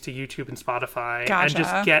these things to YouTube and Spotify. Gotcha. And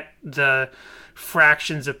just get the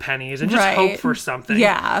fractions of pennies and just hope for something.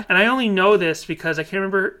 Yeah. And I only know this because I can't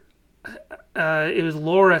remember. It was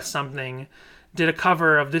Laura something did a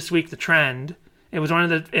cover of This Week the Trend. It was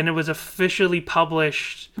and it was officially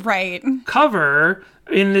published cover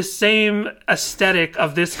in the same aesthetic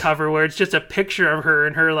of this cover, where it's just a picture of her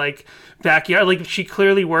in her like backyard. Like, she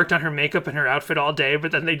clearly worked on her makeup and her outfit all day,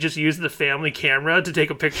 but then they just used the family camera to take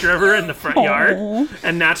a picture of her in the front yard,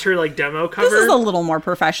 and that's her like demo cover. This is a little more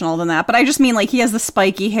professional than that, but I just mean, like, he has the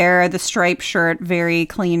spiky hair, the striped shirt, very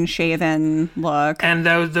clean shaven look, and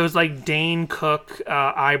those like Dane Cook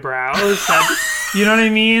eyebrows. You know what I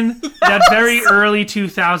mean? That very early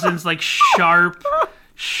 2000s, like sharp up,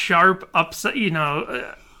 sharp up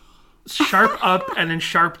and then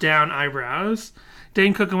sharp down eyebrows.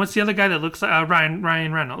 Dane Cook, and what's the other guy that looks like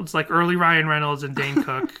Ryan Reynolds? Like early Ryan Reynolds and Dane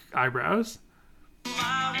Cook eyebrows.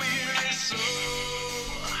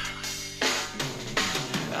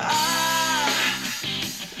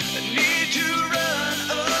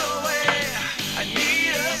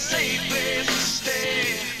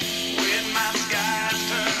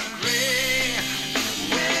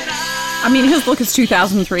 I mean, his look is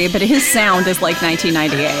 2003, but his sound is like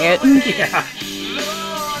 1998. Yeah.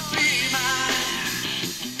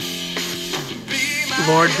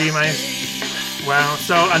 Lord be my... Wow.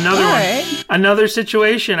 So another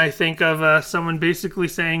situation, I think, of someone basically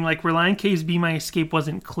saying, like, Relient K's Be My Escape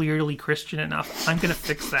wasn't clearly Christian enough. I'm going to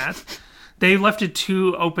fix that. They left it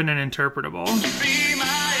too open and interpretable.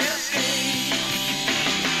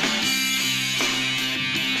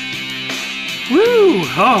 Woo!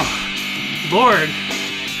 Oh, Lord.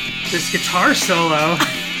 This guitar solo,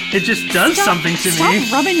 it just does something to me.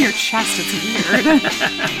 Stop rubbing your chest, it's weird.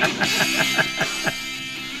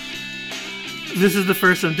 This is the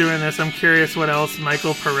first I'm doing this. I'm curious what else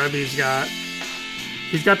Michael Perebi's got.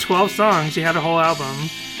 He's got 12 songs. He had a whole album.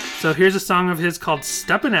 So here's a song of his called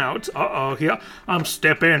Steppin' Out. I'm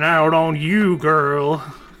stepping out on you, girl.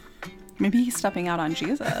 Maybe he's stepping out on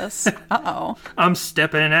Jesus. Uh-oh. I'm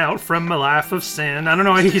stepping out from my life of sin. I don't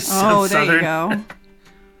know why he's so southern. There you go.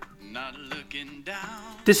 Not looking down.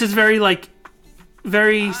 This is very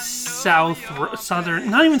southern,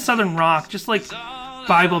 not even southern rock, just like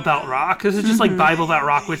Bible Belt rock. This is just like Bible Belt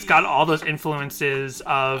rock, which got all those influences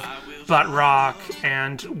of butt rock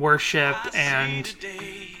and worship and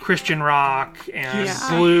Christian rock and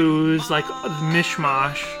blues, like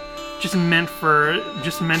mishmash, just meant for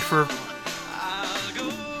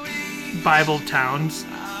Bible towns.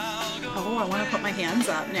 Oh, I want to put my hands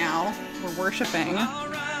up now. We're worshiping.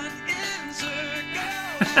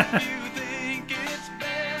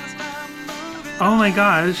 Oh my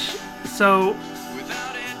gosh. So...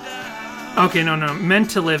 Okay, no. Meant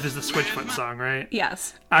to Live is the Switchfoot song, right?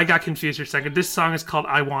 Yes. I got confused for a second. This song is called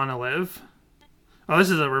I Wanna Live. Oh, this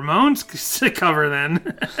is a Ramones cover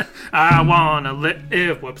then. I wanna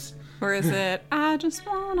live. Whoops. Or is it, I just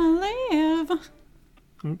wanna live?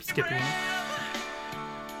 I'm skipping it.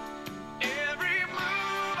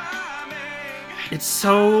 It's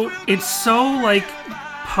so like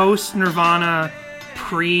post Nirvana,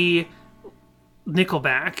 pre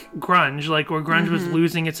Nickelback grunge, like where grunge was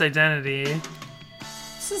losing its identity.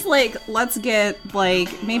 This is like, let's get like,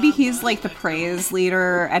 maybe he's like the praise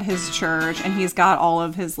leader at his church and he's got all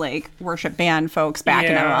of his like worship band folks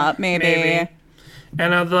backing him up, maybe.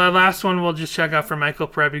 And the last one we'll just check out for Michael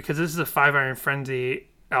Perebi, because this is a Five Iron Frenzy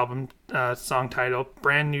album song title,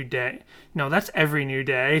 Brand New Day. No, that's Every New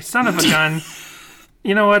Day. Son of a gun.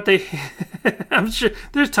 You know what? I'm sure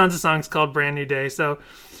there's tons of songs called Brand New Day. So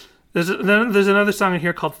there's another song in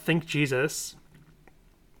here called Think Jesus.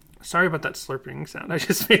 Sorry about that slurping sound. I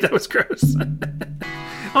just made that was gross.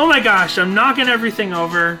 Oh my gosh, I'm knocking everything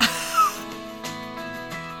over.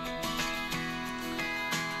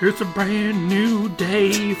 It's a brand new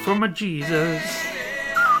day for my Jesus.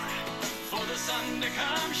 For the sun to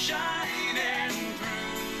come shining through.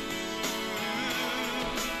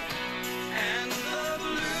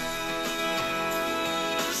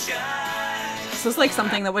 This is like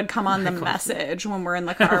something that would come on the message when we're in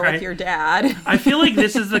the car with your dad. I feel like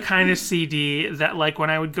this is the kind of CD that, like, when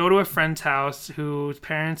I would go to a friend's house whose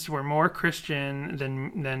parents were more Christian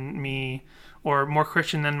than me, or more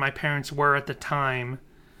Christian than my parents were at the time,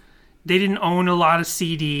 they didn't own a lot of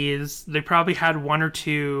CDs. They probably had one or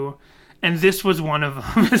two, and this was one of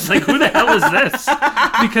them. It's like, who the hell is this?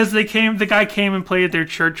 Because the guy came and played at their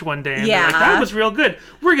church one day, and they're like, that was real good.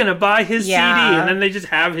 We're gonna buy his CD, and then they just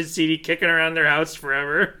have his CD kicking around their house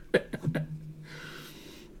forever.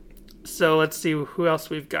 So let's see who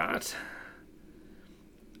else we've got.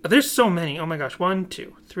 There's so many. Oh my gosh. 1,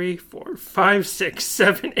 2, 3, 4, 5, 6,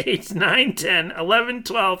 7, 8, 9, 10, 11,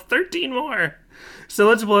 12, 13 more. So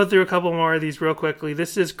let's blow through a couple more of these real quickly.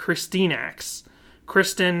 This is Christinax.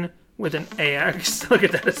 Kristen with an AX. Look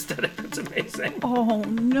at that aesthetic. That's amazing. Oh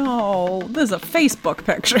no. This is a Facebook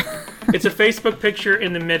picture. It's a Facebook picture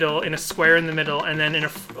in the middle, in a square in the middle, and then in a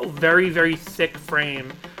very, very thick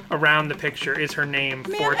frame around the picture is her name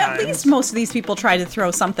 4 times. At least most of these people try to throw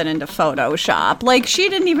something into Photoshop. Like, she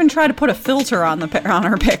didn't even try to put a filter on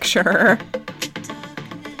her picture.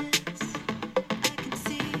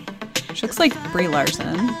 She looks like Brie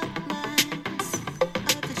Larson.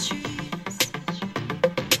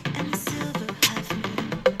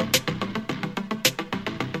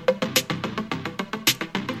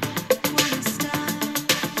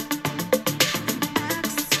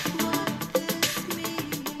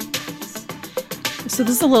 So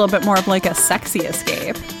this is a little bit more of like a sexy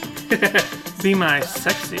escape. Be my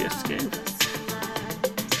sexy escape.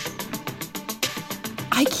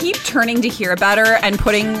 I keep turning to hear better and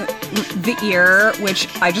putting the ear, which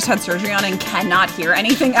I just had surgery on and cannot hear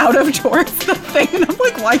anything out of, towards the thing. And I'm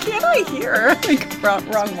like, why can't I hear? Like,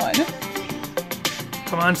 wrong one.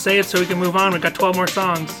 Come on, say it so we can move on. We've got 12 more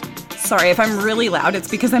songs. Sorry, if I'm really loud, it's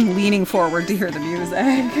because I'm leaning forward to hear the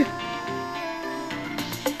music.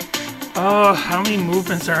 Oh, how many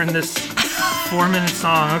movements are in this 4-minute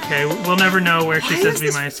song? Okay, we'll never know where she says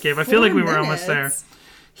Be My Escape. I feel like we were almost there.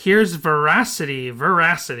 Here's Veracity,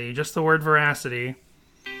 just the word Veracity,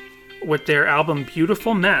 with their album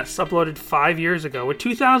Beautiful Mess, uploaded 5 years ago, with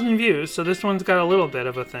 2,000 views, so this one's got a little bit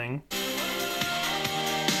of a thing.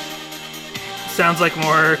 Sounds like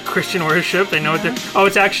more Christian worship. They know what they're... Oh,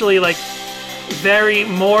 it's actually like Tourette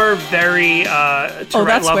that's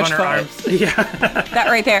Love on Her Switchfoot. Arms. Yeah. That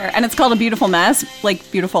right there. And it's called A Beautiful Mess, like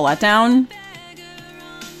Beautiful Letdown.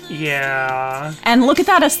 Yeah. And look at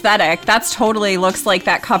that aesthetic. That's totally looks like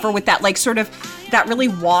that cover with that, like, sort of, that really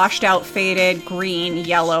washed out, faded green,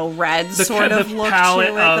 yellow, red The sort of look palette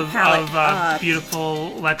to it. of, The palette of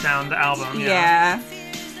Beautiful Letdown, the album. Yeah.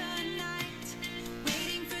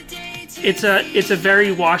 It's a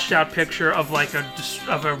very washed out picture of like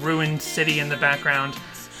a ruined city in the background.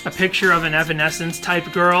 A picture of an Evanescence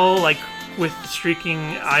type girl, like with streaking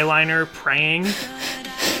eyeliner, praying.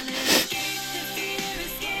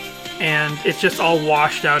 And it's just all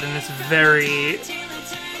washed out in this very,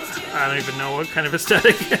 I don't even know what kind of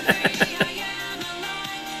aesthetic.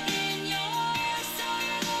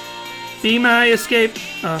 Be my escape.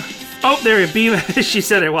 Oh, there you be. She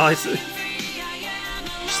said it while I said.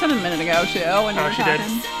 She said it a minute ago too. When you were she talking.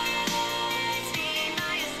 did.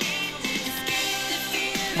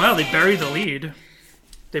 Well, they bury the lead.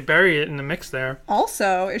 They bury it in the mix there.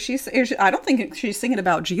 Also, I don't think she's singing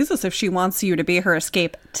about Jesus if she wants you to be her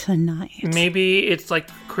escape tonight. Maybe it's like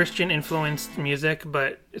Christian influenced music,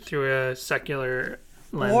 but through a secular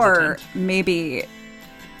lens. Or attempt. maybe...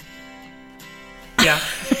 Yeah,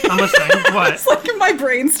 I'm listening. What? It's like my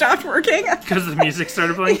brain stopped working. Because the music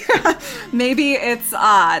started playing? Yeah. Maybe it's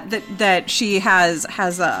that she has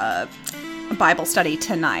a Bible study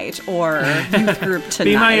tonight, or youth group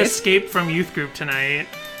tonight. Be my escape from youth group tonight.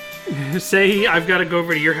 Say I've got to go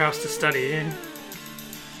over to your house to study.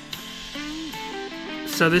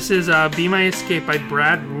 So this is Be My Escape by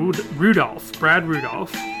Brad Rudolph.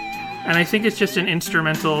 And I think it's just an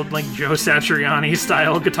instrumental, like Joe Satriani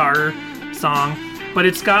style guitar song. But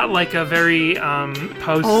it's got like a very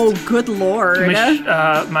post... Oh, good lord.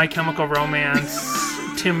 My Chemical Romance,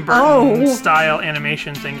 Tim Burton style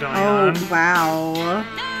animation thing going on. Oh, wow.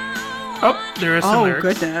 Oh, there is some lyrics.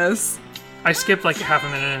 Oh, goodness. I skipped like half a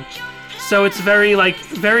minute in. So it's very,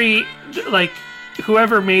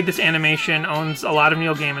 whoever made this animation owns a lot of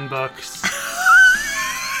Neil Gaiman books.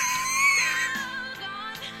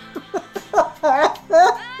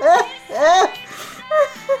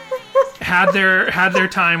 had their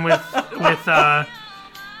time with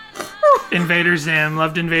Invader Zim,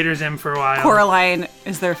 loved Invader Zim for a while. Coraline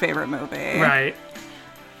is their favorite movie. Right.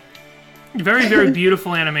 Very, very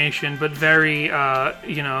beautiful animation, but very,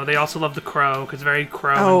 they also love The Crow, because very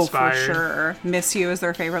Crow-inspired. Oh, for sure. Miss You is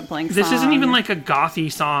their favorite Blink song. This isn't even like a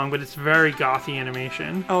gothy song, but it's very gothy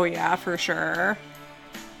animation. Oh, yeah, for sure.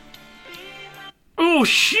 Oh,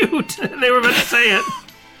 shoot! They were about to say it.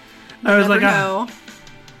 I was like, I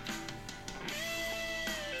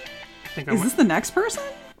think is this the next person?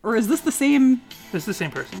 Or is this the same? This is the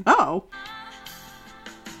same person. Oh.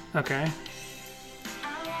 Okay.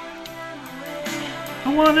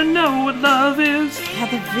 I want to know what love is. Yeah,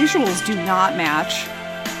 the visuals do not match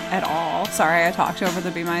at all. Sorry, I talked over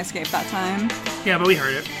the Be My Escape that time. Yeah, but we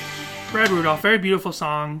heard it. Brad Rudolph, very beautiful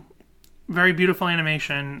song. Very beautiful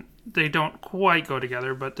animation. They don't quite go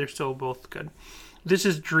together, but they're still both good. This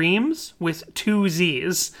is Dreams with 2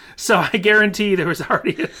 Z's. So I guarantee there was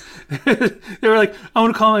already... they were like, I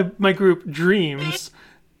want to call my group Dreams.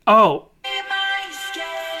 Oh.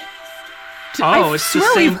 I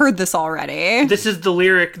swear we've heard this already. This is the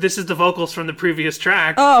lyric. This is the vocals from the previous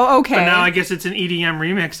track. Oh, okay. But now I guess it's an EDM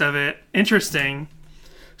remix of it. Interesting.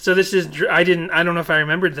 So this is... I don't know if I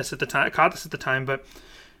remembered this at the time, caught this at the time, but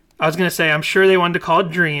I was going to say, I'm sure they wanted to call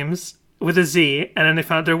it Dreams with a Z, and then they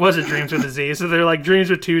found there was a Dreams with a Z, so they're like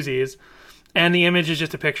Dreams with 2 Z's. And the image is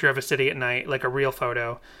just a picture of a city at night, like a real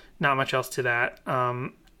photo. Not much else to that.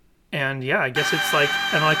 And yeah, I guess it's like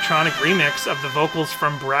an electronic remix of the vocals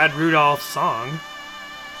from Brad Rudolph's song.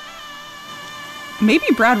 Maybe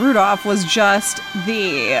Brad Rudolph was just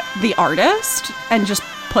the artist and just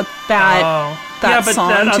put that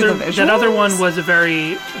song to the visuals. That other one was a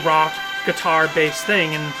very rock guitar-based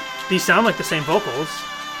thing, and these sound like the same vocals.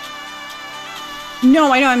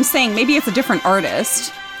 No, I know. I'm saying maybe it's a different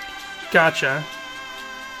artist. Gotcha.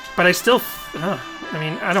 But I still... I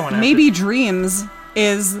don't want to... Maybe Dreams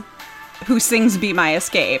is who sings Be My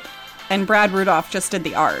Escape, and Brad Rudolph just did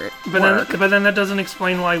the art. But then that doesn't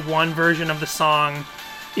explain why one version of the song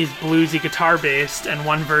is bluesy guitar-based, and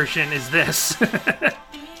one version is this.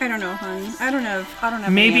 I don't know, hon. I don't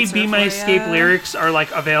have Maybe an Be My Escape ya. lyrics are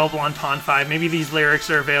like available on Pond 5. Maybe these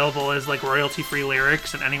lyrics are available as like royalty-free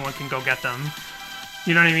lyrics, and anyone can go get them.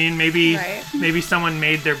 You know what I mean? Maybe someone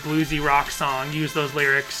made their bluesy rock song, use those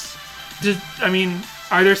lyrics.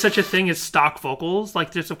 Are there such a thing as stock vocals?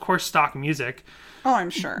 Like, there's of course stock music. Oh, I'm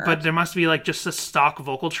sure. But there must be like just a stock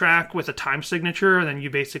vocal track with a time signature, and then you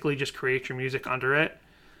basically just create your music under it.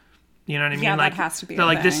 You know what I mean? Yeah, like, that has to be. So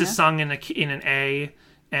like, this is sung in an A,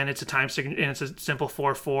 and it's a time signature, and it's a simple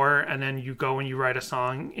 4/4, and then you go and you write a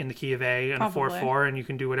song in the key of A and a 4/4, and you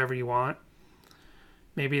can do whatever you want.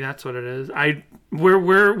 Maybe that's what it is.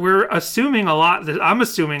 We're assuming a lot. I'm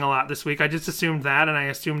assuming a lot this week. I just assumed that, and I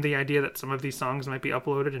assumed the idea that some of these songs might be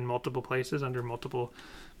uploaded in multiple places under multiple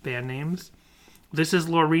band names. This is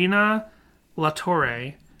Lorena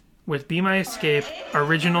Latorre with Be My Escape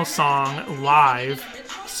original song live.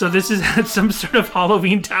 So this is at some sort of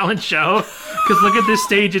Halloween talent show. Because look at this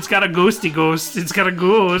stage. It's got a ghosty ghost. It's got a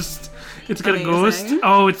ghost. It's got Amazing. a ghost.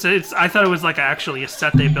 Oh, it's. I thought it was like actually a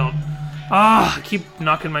set they built. I keep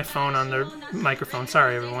knocking my phone on the microphone.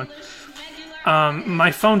 Sorry, everyone. My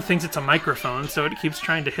phone thinks it's a microphone, so it keeps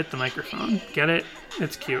trying to hit the microphone. Get it?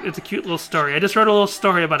 It's cute. It's a cute little story. I just wrote a little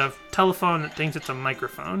story about a telephone that thinks it's a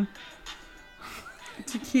microphone.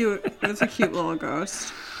 It's a cute little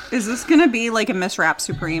ghost. Is this gonna be like a Miss Rap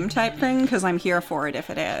Supreme type thing? Because I'm here for it if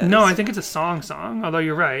it is. No, I think it's a song, although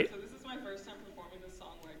you're right. So this is my first time performing this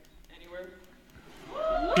song, like, anywhere.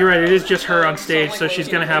 You're right, it is just her on stage, so she's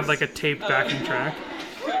gonna have like a taped backing track.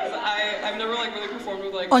 Because I've never, like, really performed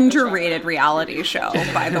with, like... Underrated reality show,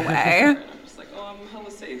 by the way. I'm just like, oh, I'm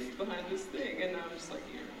hella safe behind this thing, and now I'm just like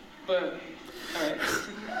here. But, alright.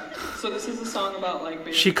 So this is a song about, like,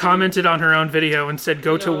 basically... She commented on her own video and said,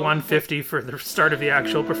 go to 150 for the start of the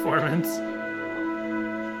actual performance.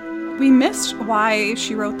 We missed why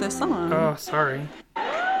she wrote this song. Oh, sorry.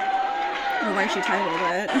 Or why she titled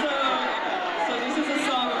it. So this is a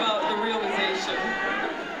song about the realization.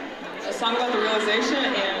 A song about the realization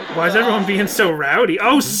and... Why is everyone being so rowdy?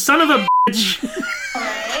 Oh, son of a bitch!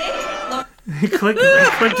 He clicked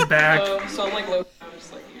back. So I'm like low. I'm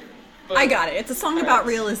just like here. But, I got it. It's a song about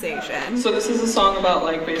realization. So this is a song about,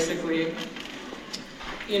 like, basically,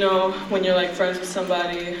 you know, when you're, like, friends with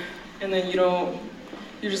somebody and then you're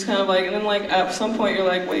just kind of like, and then, like, at some point you're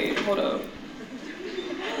like, wait, hold up.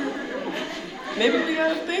 Maybe we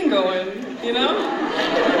got a thing going, you know?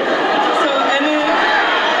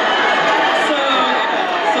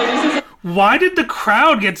 So this is... Why did the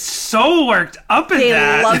crowd get so worked up at that?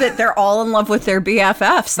 They love it. They're all in love with their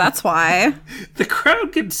BFFs. That's why. The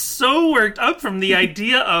crowd gets so worked up from the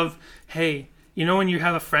idea of, hey, you know when you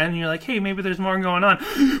have a friend and you're like, hey, maybe there's more going on.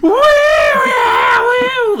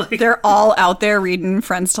 woo! Like, they're all out there reading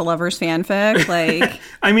Friends to Lovers fanfic. Like,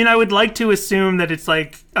 I mean, I would like to assume that it's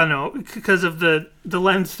like, I don't know, because of the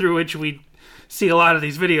lens through which we see a lot of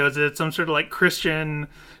these videos, that it's some sort of like Christian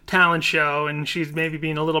talent show, and she's maybe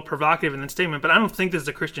being a little provocative in that statement, but I don't think this is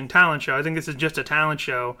a Christian talent show. I think this is just a talent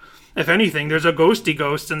show. If anything, there's a ghosty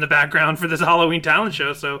ghost in the background for this Halloween talent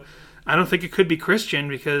show, so I don't think it could be Christian,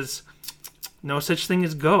 because no such thing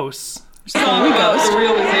as ghosts. Song about the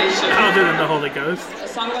realization. Other than the Holy Ghost. A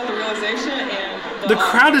song about the realization and The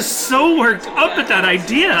crowd is so worked up at that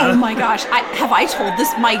idea. oh my gosh, have I told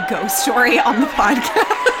my ghost story on the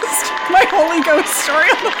podcast? My Holy Ghost story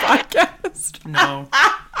on the podcast? No.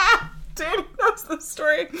 Dude, that's the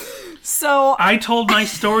story. So I told my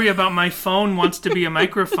story about my phone wants to be a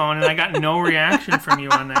microphone, and I got no reaction from you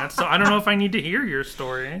on that, so I don't know if I need to hear your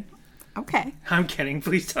story. okay. I'm kidding.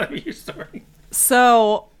 Please tell me your story.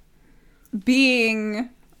 So being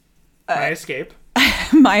My escape.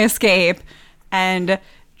 my escape and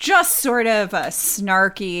just sort of a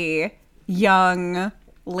snarky young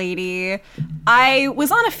lady, I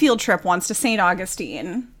was on a field trip once to St.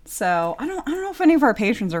 Augustine. So I don't know if any of our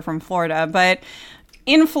patrons are from Florida, but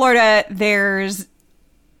in Florida there's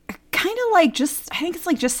kind of like I think it's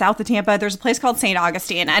like just south of Tampa, there's a place called St.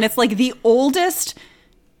 Augustine, and it's like the oldest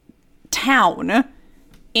town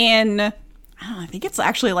in, I think it's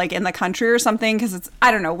actually like in the country or something, because it's,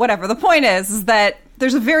 I don't know, whatever. The point is that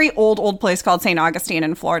there's a very old place called St. Augustine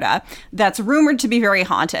in Florida that's rumored to be very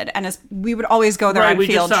haunted, and we would always go there on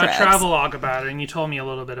field trips. We just saw a travelogue about it, and you told me a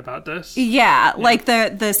little bit about this. Yeah, like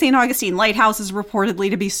the St. Augustine Lighthouse is reportedly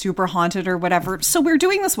to be super haunted or whatever. So we're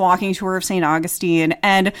doing this walking tour of St. Augustine,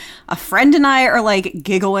 and a friend and I are like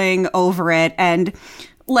giggling over it, and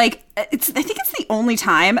like I think it's the only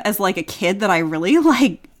time as like a kid that I really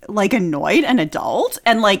like annoyed an adult,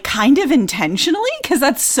 and like kind of intentionally, because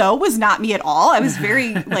that was not me at all. I was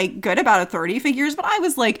very like good about authority figures, but I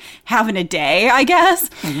was like having a day, I guess.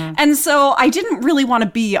 Mm-hmm. And so I didn't really want to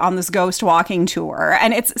be on this ghost walking tour.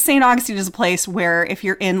 And St. Augustine is a place where if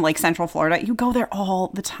you're in like Central Florida, you go there all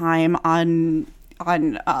the time on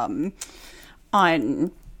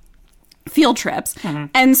field trips. Mm-hmm.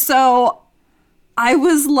 And so I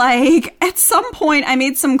was like, at some point, I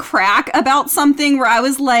made some crack about something where I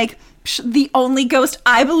was like, the only ghost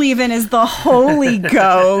I believe in is the Holy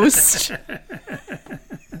Ghost.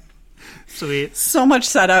 Sweet. So much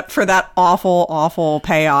setup for that awful, awful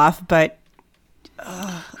payoff, but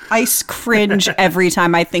I cringe every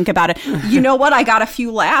time I think about it. You know what? I got a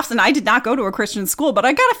few laughs, and I did not go to a Christian school, but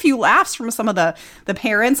I got a few laughs from some of the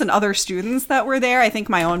parents and other students that were there. I think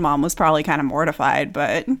my own mom was probably kind of mortified,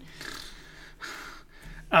 but...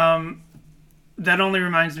 That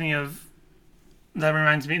reminds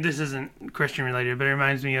me, this isn't Christian related, but it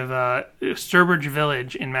reminds me of Sturbridge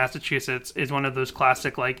Village in Massachusetts is one of those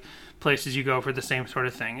classic like places you go for the same sort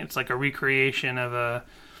of thing. It's like a recreation of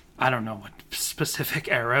I don't know what specific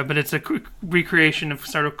era, but it's a recreation of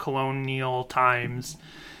sort of colonial times.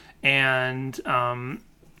 And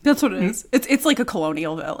that's what it is. It's like a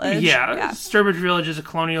colonial village. Yeah. Sturbridge Village is a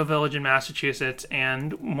colonial village in Massachusetts,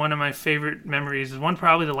 and one of my favorite memories is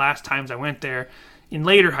probably the last times I went there in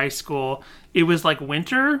later high school. It was like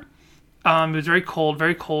winter. It was very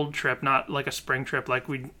cold trip, not like a spring trip like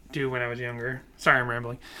we do when I was younger. Sorry, I'm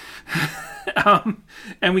rambling.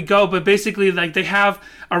 And we go, but basically like they have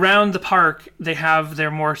around the park, they have their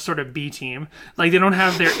more sort of B team. Like they don't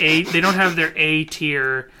have their A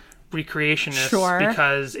tier recreationists, sure,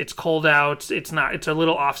 because it's cold out, it's a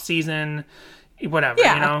little off season, whatever,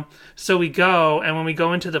 yeah. You know. So we go, and when we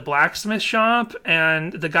go into the blacksmith shop,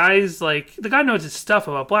 and the guy knows his stuff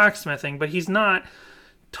about blacksmithing, but he's not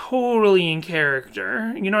totally in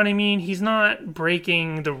character, you know what I mean? He's not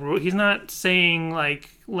breaking the rule, he's not saying like,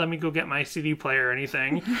 let me go get my CD player or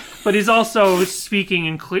anything, but he's also speaking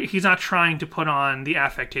in clear, he's not trying to put on the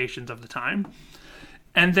affectations of the time.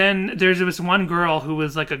 And then there was one girl who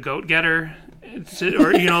was like a goat getter,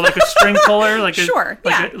 or like a string puller, like a sure,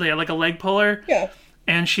 like a leg puller. Yeah.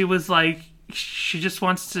 And she was like, she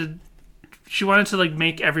wanted to like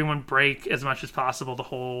make everyone break as much as possible the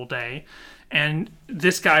whole day. And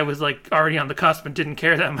this guy was like already on the cusp and didn't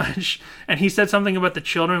care that much. And he said something about the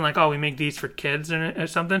children, like, "Oh, we make these for kids," or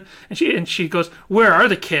something. And she goes, "Where are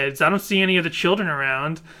the kids? I don't see any of the children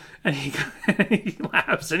around." And he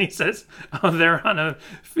laughs and he says, "Oh, they're on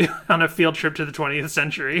a field trip to the 20th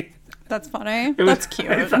century." That's funny. That's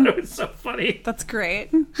cute. I thought it was so funny. That's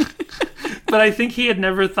great. But I think he had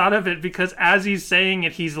never thought of it because as he's saying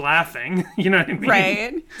it, he's laughing. You know what I mean?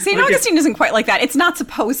 Right. St. Augustine isn't quite like that. It's not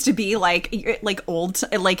supposed to be like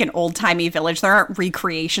an old-timey village. There aren't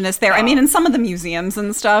recreationists there. I mean, in some of the museums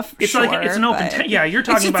and stuff, it's it's an open town. Yeah, you're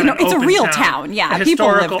talking about it's a real town. Yeah, a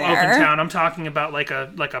historical open town. I'm talking about like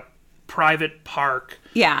a private park.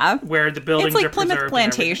 Yeah, where the buildings are preserved. It's like Plymouth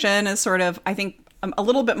Plantation is sort of, I think, a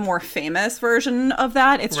little bit more famous version of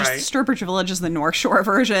that. It's just Sturbridge Village is the North Shore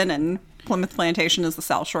version, and Plymouth Plantation is the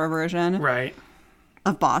South Shore version. Right.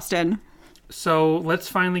 Of Boston. So let's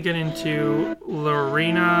finally get into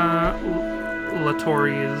Lorena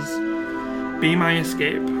Latoure's Be My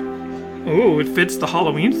Escape. Oh, it fits the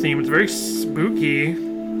Halloween theme. It's very spooky.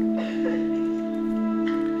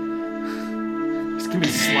 This could be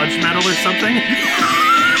sludge metal or something.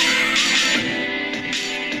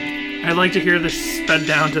 I'd like to hear this sped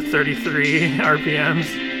down to 33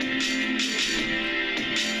 RPMs.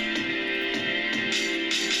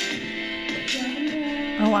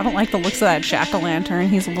 Oh, I don't like the looks of that jack-o'-lantern.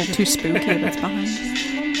 He's a little too spooky that's behind.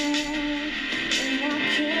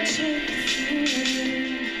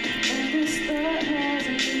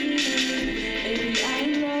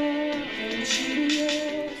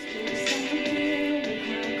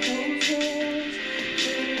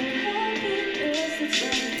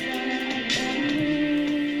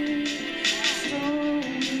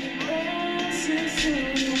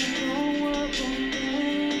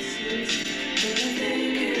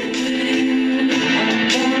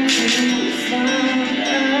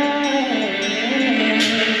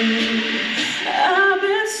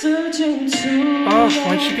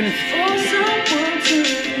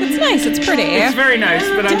 It's nice, it's pretty. It's very nice,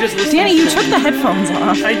 but I'm just listening. Danny, you took the headphones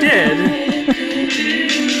off. I did.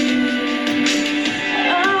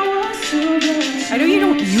 I know you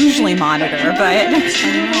don't usually monitor, but... I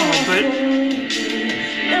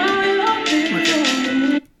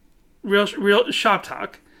know, but... Real shop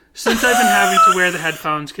talk. Since I've been having to wear the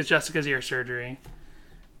headphones because Jessica's ear surgery,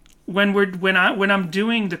 when I'm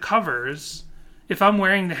doing the covers, if I'm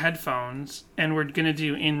wearing the headphones and we're gonna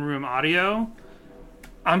do in-room audio,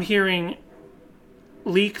 I'm hearing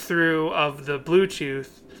leak through of the Bluetooth,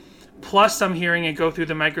 plus I'm hearing it go through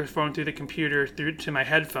the microphone, through the computer, through to my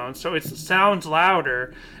headphones. So it sounds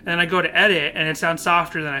louder, and I go to edit, and it sounds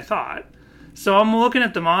softer than I thought. So I'm looking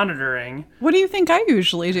at the monitoring. What do you think I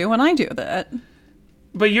usually do when I do that?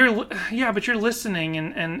 But you're listening,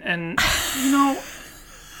 and you know...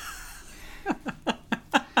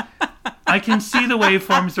 I can see the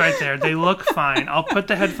waveforms right there. They look fine. I'll put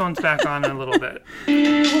the headphones back on in a little bit.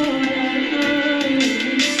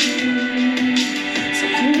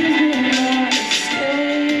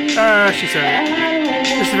 She said it.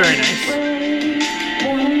 This is very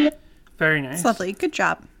nice. Very nice. It's lovely. Good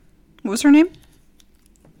job. What was her name?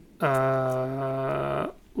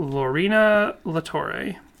 Lorena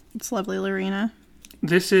Latoure. It's lovely, Lorena.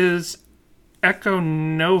 This is Echo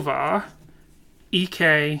Nova.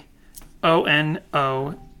 EKONOVAH. I'm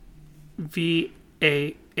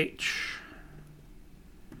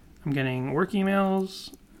getting work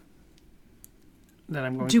emails that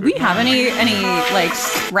I'm going to... Do we have any like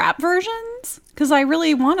rap versions? Because I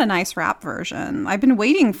really want a nice rap version. I've been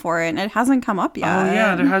waiting for it and it hasn't come up yet. Oh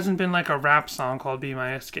yeah, there hasn't been like a rap song called Be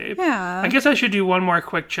My Escape. Yeah. I guess I should do one more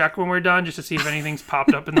quick check when we're done just to see if anything's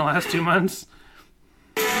popped up in the last 2 months.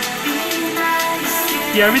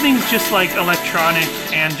 Yeah, everything's just like electronic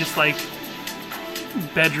and just like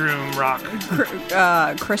bedroom rock.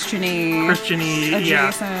 Christian-y,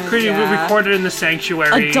 yeah. Recorded in the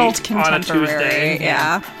Sanctuary adult contemporary, on a Tuesday.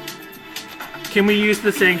 Yeah. Can we use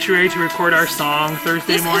the Sanctuary to record our song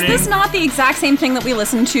Thursday morning? Is this not the exact same thing that we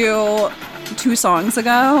listened to 2 songs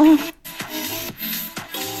ago?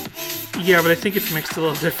 Yeah, but I think it's mixed a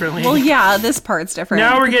little differently. Well, yeah, this part's different.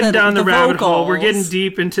 Now we're getting down the rabbit hole. We're getting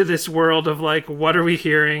deep into this world of like, what are we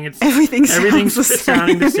hearing? Everything's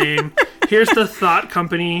sounding the same. Here's the Thought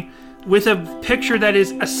Company with a picture that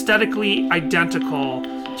is aesthetically identical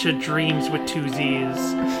to Dreams with 2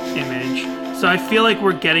 Z's image. So I feel like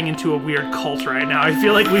we're getting into a weird cult right now. I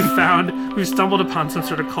feel like we've stumbled upon some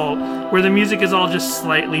sort of cult where the music is all just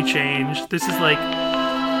slightly changed. This is like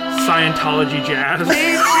Scientology jazz.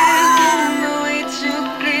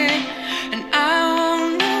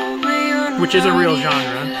 Which is a real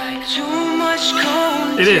genre.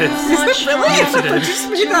 It is. Is it really? Yes, it is. I just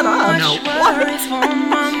made that up. No.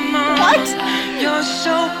 What?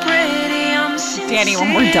 Danny,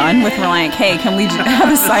 when we're done with, we're like, hey, can we have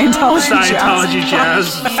a Scientology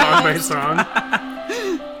jazz song by song?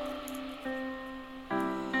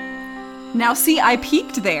 Now, see, I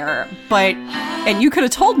peaked there, but And you could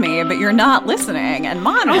have told me, but you're not listening and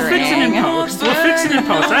monitoring. I'll fix it in post. We'll fix it in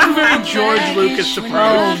post. I have a very George Lucas approach.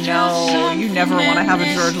 Oh, no. You never want to have a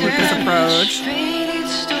George Lucas approach.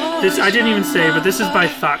 This I didn't even say, but this is by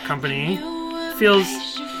Thought Company. Feels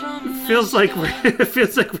like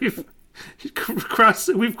we've crossed.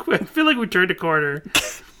 I feel like we turned a corner.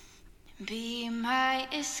 Be my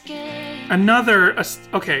escape. Another.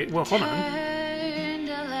 Okay, well, hold on.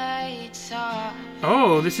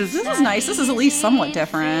 Oh, this is nice. This is at least somewhat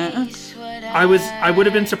different. I would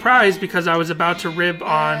have been surprised because I was about to rib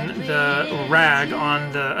on the rag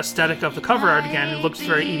on the aesthetic of the cover art again. It looks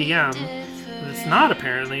very EDM. But it's not,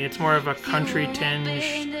 apparently. It's more of a country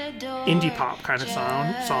tinge indie pop kind of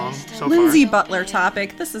song so Lindsay far. Butler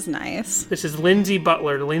topic. This is nice. This is Lindsay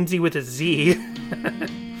Butler, Lindsay with a Z.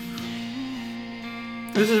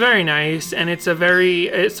 This is very nice, and it's a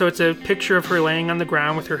picture of her laying on the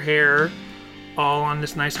ground with her hair all on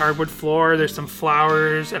this nice hardwood floor. There's some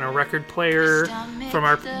flowers and a record player from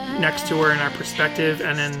our next to her in our perspective,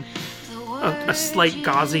 and then a slight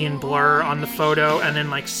Gaussian blur on the photo, and then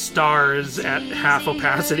like stars at half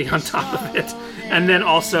opacity on top of it, and then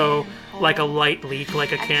also like a light leak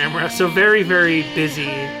like a camera. So very, very busy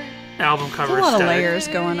album cover aesthetic. A lot of aesthetic. layers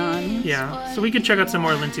going on. Yeah, so we can check out some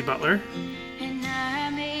more Lindsay Butler.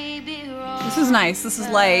 This is nice. This is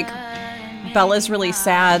like Bella's really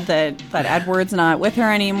sad that Edward's not with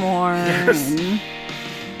her anymore. Yes.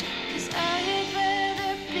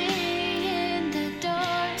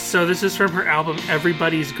 So this is from her album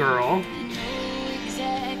Everybody's Girl.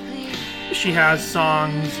 She has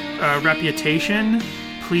songs Reputation,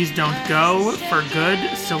 Please Don't Go, For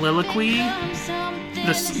Good, Soliloquy,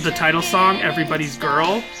 the title song Everybody's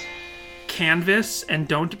Girl, Canvas, and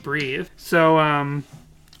Don't Breathe. So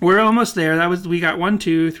we're almost there. We got 1,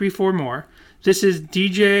 2, 3, 4 more. This is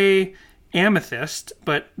DJ Amethyst,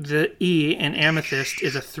 but the E in Amethyst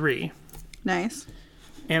is a 3. Nice.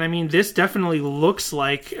 And I mean, this definitely looks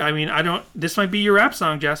like, this might be your rap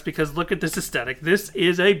song, Jess, because look at this aesthetic. This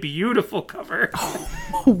is a beautiful cover.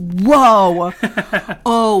 Whoa.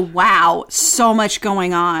 Oh, wow. So much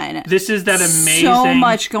going on. This is that amazing. So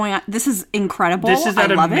much going on. This is incredible. This is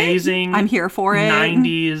that I love amazing. It. I'm here for it.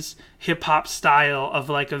 90s hip hop style of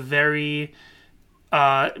like a very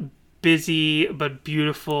busy but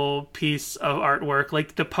beautiful piece of artwork,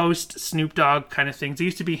 like the post Snoop Dogg kind of things. They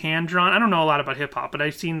used to be hand drawn. I don't know a lot about hip hop, but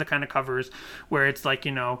I've seen the kind of covers where it's like,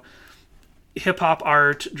 hip hop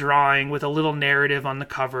art drawing with a little narrative on the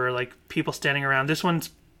cover, like people standing around. This one's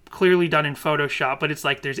clearly done in Photoshop, but it's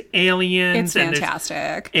like there's aliens. It's fantastic. And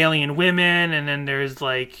there's alien women, and then there's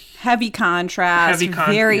like heavy contrast,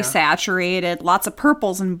 very saturated, lots of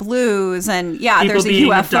purples and blues, and there's a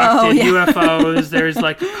UFO. Abducted, UFOs. There's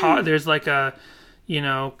like a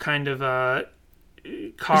kind of a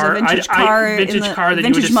car, vintage car that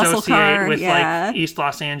you would associate with like East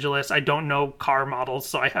Los Angeles. I don't know car models,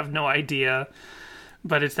 so I have no idea.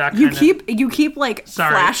 But it's that kind You keep like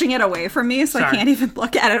flashing it away from me, so I can't even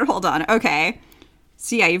look at it. Hold on. Okay.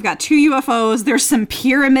 So yeah, you've got 2 UFOs. There's some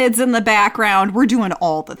pyramids in the background. We're doing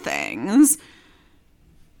all the things.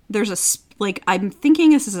 There's I'm thinking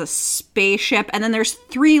this is a spaceship, and then there's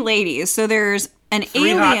 3 ladies. So there's an 3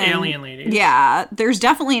 hot alien ladies. Yeah, there's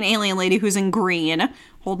definitely an alien lady who's in green,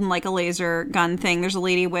 holding like a laser gun thing. There's a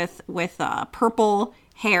lady with purple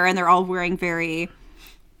hair, and they're all wearing very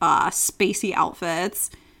spacey outfits,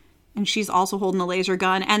 and she's also holding a laser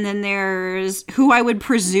gun. And then there's who I would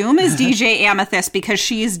presume is DJ Amethyst, because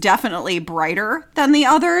she's definitely brighter than the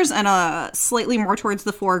others and slightly more towards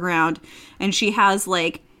the foreground, and she has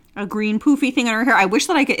like a green poofy thing in her hair. I wish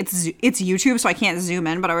that I could, it's YouTube, so I can't zoom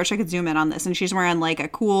in, but I wish I could zoom in on this. And she's wearing like a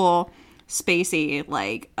cool spacey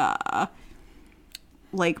like not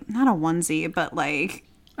a onesie, but like,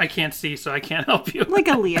 I can't see, so I can't help you. Like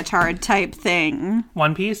a leotard type thing.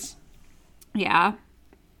 One piece? Yeah.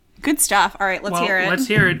 Good stuff. All right, let's hear it. Let's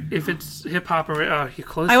hear it. If it's hip hop or you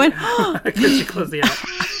closed it. I guess you closed the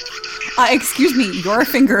app. Excuse me, your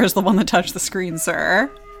finger is the one that touched the screen, sir.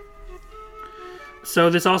 So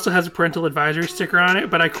this also has a parental advisory sticker on it,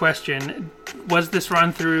 but I question, was this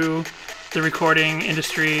run through the Recording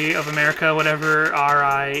Industry of America, whatever,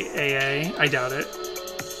 RIAA? I doubt it.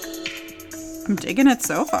 I'm digging it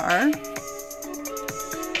so far.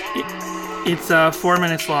 It's 4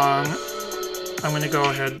 minutes long. I'm going to go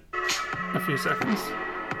ahead a few seconds.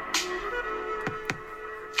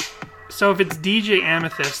 So if it's DJ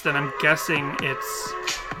Amethyst, then I'm guessing it's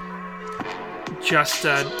just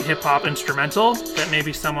a hip-hop instrumental that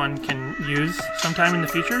maybe someone can use sometime in the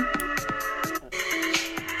future.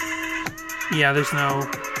 Yeah, there's no...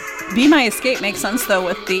 Be My Escape makes sense, though,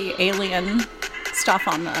 with the alien stuff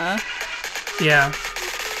on the Yeah.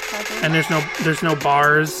 And there's no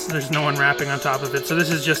bars. There's no one rapping on top of it. So this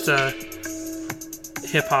is just a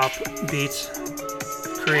hip hop beat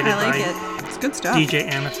created by it. It's good stuff.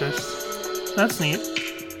 DJ Amethyst. That's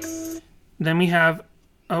neat. Then we have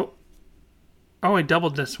I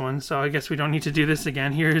doubled this one, so I guess we don't need to do this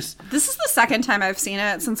again. This is the second time I've seen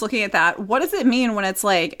it since looking at that. What does it mean when it's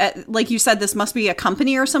like you said, this must be a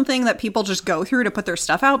company or something that people just go through to put their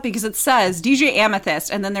stuff out? Because it says DJ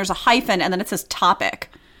Amethyst, and then there's a hyphen, and then it says topic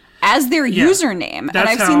as their username. And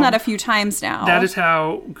I've seen that a few times now. That is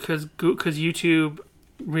how, because YouTube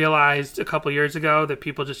realized a couple years ago that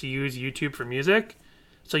people just use YouTube for music.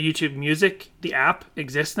 So YouTube Music, the app,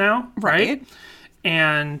 exists now, right?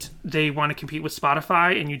 And they want to compete with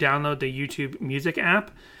Spotify, and you download the YouTube Music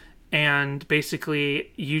app. And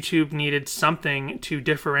basically, YouTube needed something to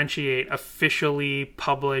differentiate officially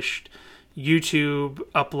published YouTube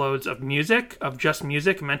uploads of music, of just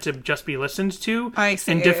music meant to just be listened to. I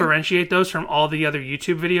see. And differentiate those from all the other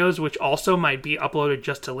YouTube videos, which also might be uploaded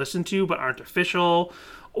just to listen to, but aren't official,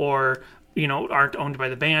 or aren't owned by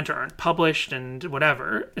the band, or aren't published, and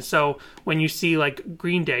whatever. So when you see like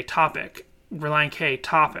Green Day Topic, Relient K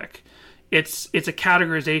Topic, it's a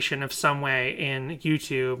categorization of some way in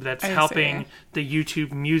YouTube that's helping the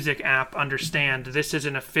YouTube Music app understand this is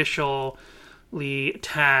an officially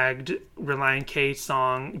tagged Relient K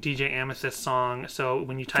song, DJ Amethyst song. So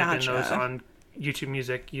when you type in those on YouTube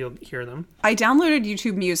Music, you'll hear them. I downloaded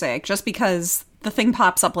YouTube Music just because the thing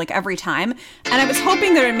pops up like every time, and I was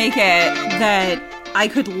hoping that it would make it that I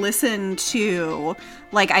could listen to,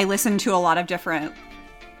 like, I listen to a lot of different,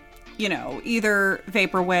 either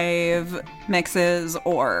vaporwave mixes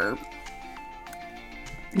or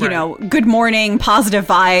good morning, positive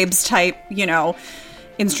vibes type,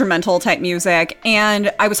 instrumental type music.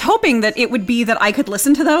 And I was hoping that it would be that I could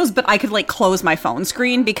listen to those, but I could like close my phone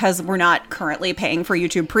screen because we're not currently paying for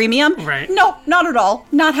YouTube Premium. Right. No, not at all.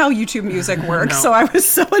 Not how YouTube Music works. No. So I was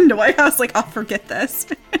so annoyed. I was like, oh, forget this.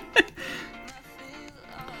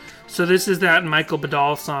 So this is that Michael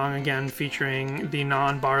Badal song, again, featuring the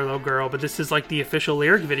non-Barlow girl, but this is like the official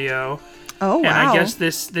lyric video. Oh, wow. And I guess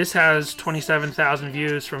this has 27,000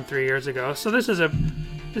 views from 3 years ago. So this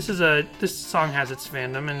song has its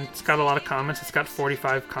fandom, and it's got a lot of comments. It's got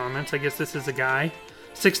 45 comments. I guess this is a guy.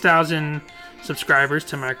 6,000 subscribers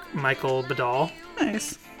to Michael Badal.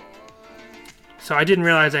 Nice. So I didn't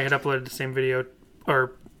realize I had uploaded the same video,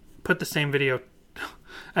 or put the same video.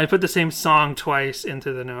 I put the same song twice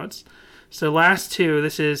into the notes. So last two,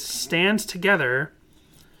 this is Stands Together,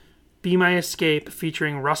 Be My Escape,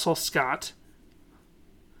 featuring Russell Scott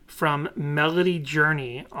from Melody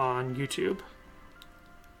Journey on YouTube.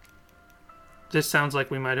 This sounds like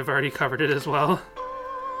we might have already covered it as well.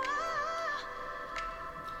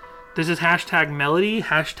 This is hashtag melody,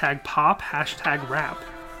 hashtag pop, hashtag rap.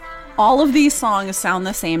 All of these songs sound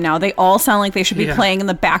the same now. They all sound like they should be playing in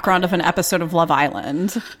the background of an episode of Love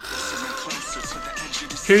Island.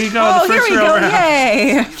 Here you go. Oh, here we go. Rap.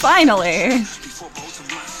 Yay. Finally.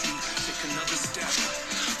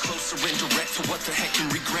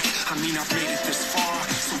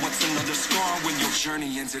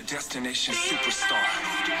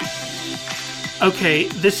 Okay,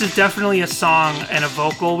 this is definitely a song and a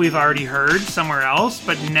vocal we've already heard somewhere else,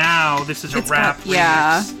 but now this is a rap remix.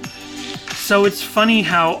 Yeah. So it's funny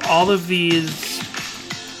how all of these,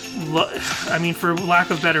 for lack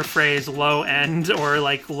of a better phrase, low end or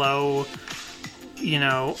like low,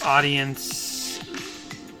 audience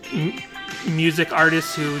music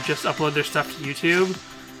artists who just upload their stuff to YouTube,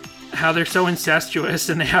 how they're so incestuous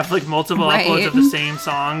and they have like multiple uploads of the same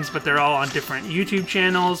songs, but they're all on different YouTube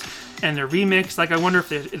channels and they're remixed. Like, I wonder if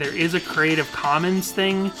there is a Creative Commons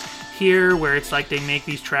thing here where it's like they make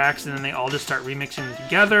these tracks and then they all just start remixing them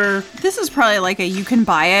together. This is probably like you can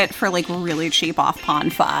buy it for like really cheap off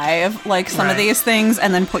Pond 5, like some of these things,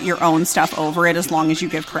 and then put your own stuff over it as long as you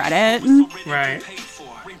give credit. Right.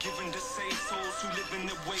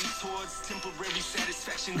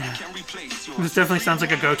 This definitely sounds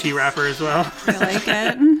like a goatee rapper as well. I like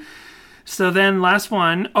it. So then last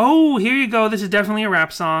one. Oh, here you go. This is definitely a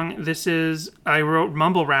rap song. I wrote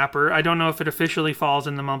mumble rapper. I don't know if it officially falls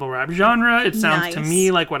in the mumble rap genre. It sounds to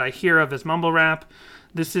me like what I hear of as mumble rap.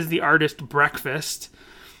 This is the artist Breakfast.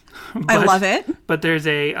 I love it. But there's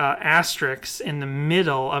a asterisk in the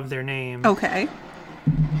middle of their name. Okay.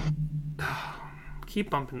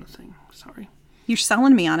 Keep bumping the thing. Sorry. You're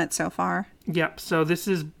selling me on it so far. Yep. So this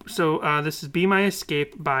is Be My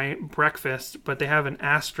Escape by Breakfast, but they have an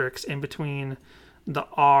asterisk in between the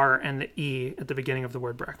R and the E at the beginning of the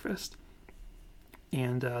word breakfast.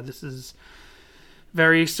 And this is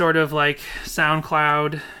very sort of like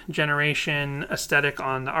SoundCloud generation aesthetic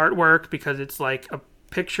on the artwork, because it's like a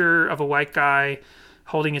picture of a white guy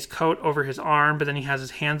holding his coat over his arm, but then he has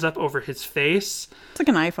his hands up over his face. It's like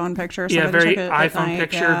an iPhone picture. Yeah, very iPhone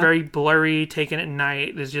picture, very blurry, taken at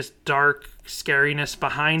night. There's just dark scariness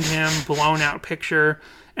behind him, blown out picture.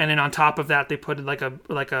 And then on top of that, they put like a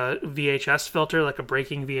VHS filter, like a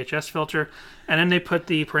breaking VHS filter, and then they put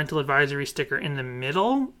the parental advisory sticker in the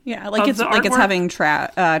middle. Yeah, like it's having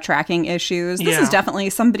tracking issues. This is definitely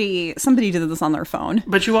somebody did this on their phone.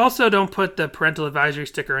 But you also don't put the parental advisory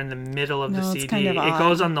sticker in the middle of the CD. Kind of it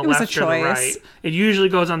goes on the left or the right. It usually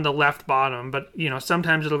goes on the left bottom, but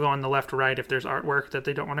sometimes it'll go on the left right if there's artwork that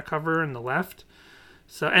they don't want to cover in the left.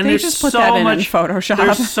 So, and they there's just put that in Photoshop.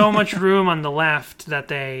 There's so much room on the left that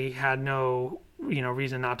they had no,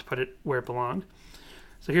 reason not to put it where it belonged.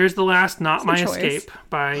 So here's the last Not My Escape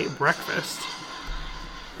by Breakfast.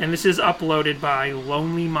 And this is uploaded by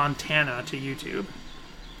Lonely Montana to YouTube.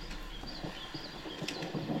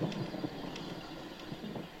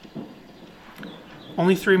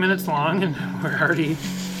 Only 3 minutes long, and we're already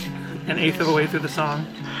an eighth of the way through the song.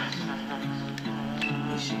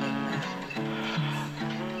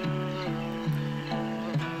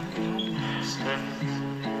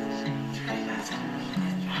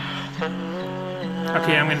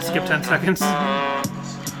 Okay, I'm gonna skip 10 seconds. And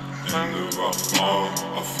if I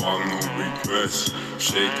fall no regrets.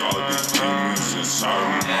 Shake all these demons inside of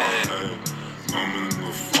my head. Numb in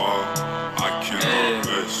the fall, I cannot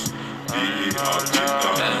rest. I bleed out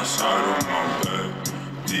inside of my bed.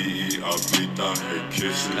 I bleed out her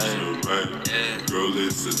kisses are red. Girl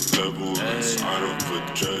is the devil inside of a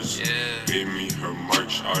dress. Gave me her mark,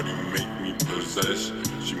 shawty make me possess.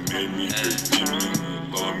 She made me her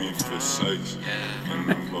demon, love me for sex. And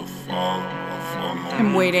if I fall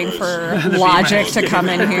I'm waiting for Logic to come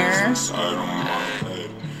in here. Inside of my head,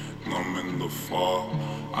 numb in the fall,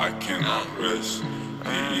 I cannot rest. I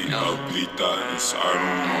bleed out inside of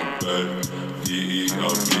my bed. I bleed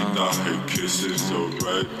out her kisses are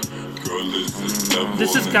red. Girl is the devil.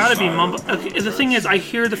 This has got to be mumble. Okay, the thing is, I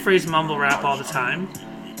hear the phrase mumble rap all the time.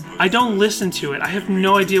 I don't listen to it. I have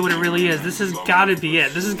no idea what it really is. This has got to be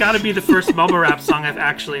it. This has got to be the first mumble rap song I've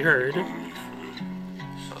actually heard.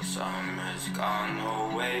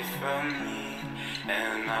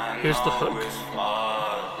 Here's the hook.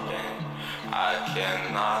 I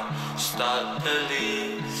cannot stop the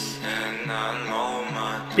leaves, and I know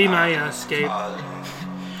my Be My Escape.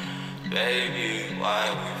 Baby, why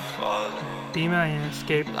we falling? Be My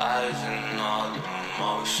Escape. Lies and all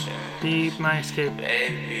emotion. Be My Escape.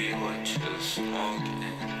 Baby, what you smoking?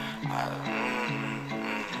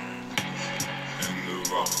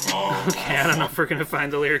 Okay, I don't know if we're gonna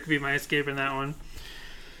find the lyric "Be My Escape" in that one.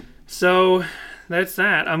 So that's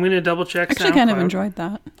that. I'm gonna double check. Actually, kind of enjoyed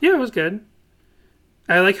that. Yeah, it was good.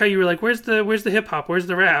 I like how you were like, "Where's the hip hop? Where's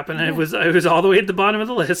the rap?" And it was all the way at the bottom of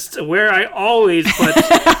the list, where I always put,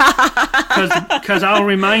 because I'll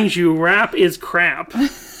remind you, rap is crap.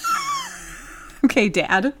 Okay,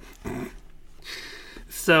 Dad.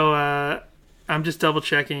 So I'm just double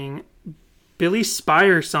checking. Billy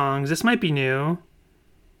Spire songs. This might be new,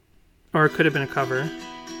 or it could have been a cover.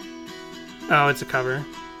 Oh, it's a cover.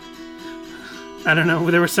 I don't know.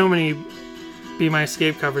 There were so many Be My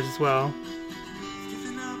Escape covers as well.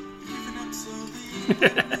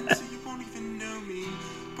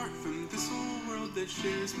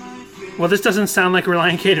 Well, this doesn't sound like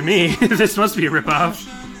Relient K to me. This must be a ripoff.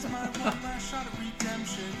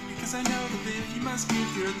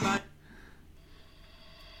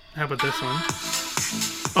 How about this one?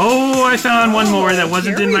 Oh, I found one more that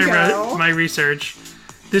wasn't in my research.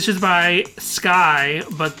 This is by Sky,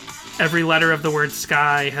 but every letter of the word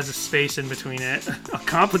Sky has a space in between it. A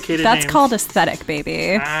complicated name. That's called aesthetic,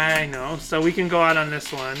 baby. I know. So we can go out on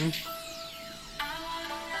this one.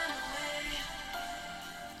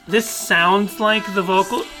 This sounds like the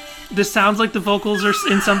vocal. This sounds like the vocals are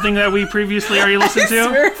in something that we previously already listened to. I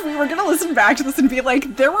swear, if we were gonna listen back to this and be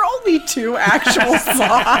like, there were only 2 actual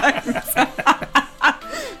songs.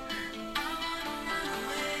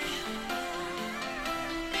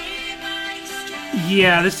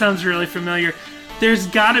 Yeah, this sounds really familiar. There's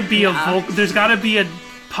gotta be there's gotta be a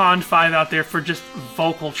Pond 5 out there for just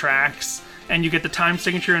vocal tracks, and you get the time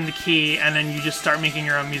signature and the key, and then you just start making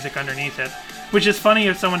your own music underneath it. Which is funny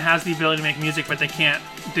if someone has the ability to make music, but they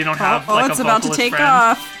don't have like a vocalist friend. Oh, it's about to take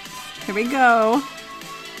off. Here we go.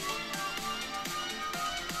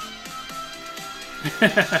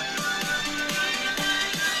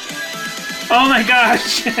 Oh my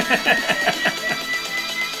gosh!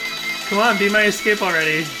 Come on, Be My Escape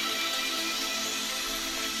already.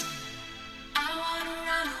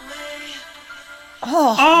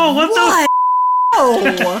 What?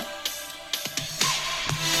 Oh.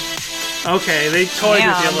 Okay, they toyed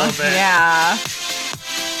with you a little bit. Yeah.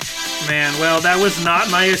 Man, well, that was not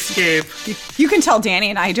my escape. You can tell Danny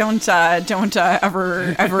and I don't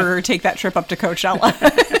ever take that trip up to Coachella.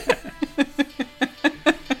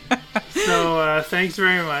 So, thanks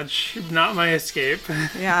very much. Not my escape.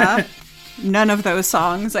 Yeah. None of those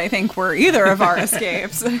songs, I think, were either of our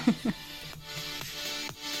escapes.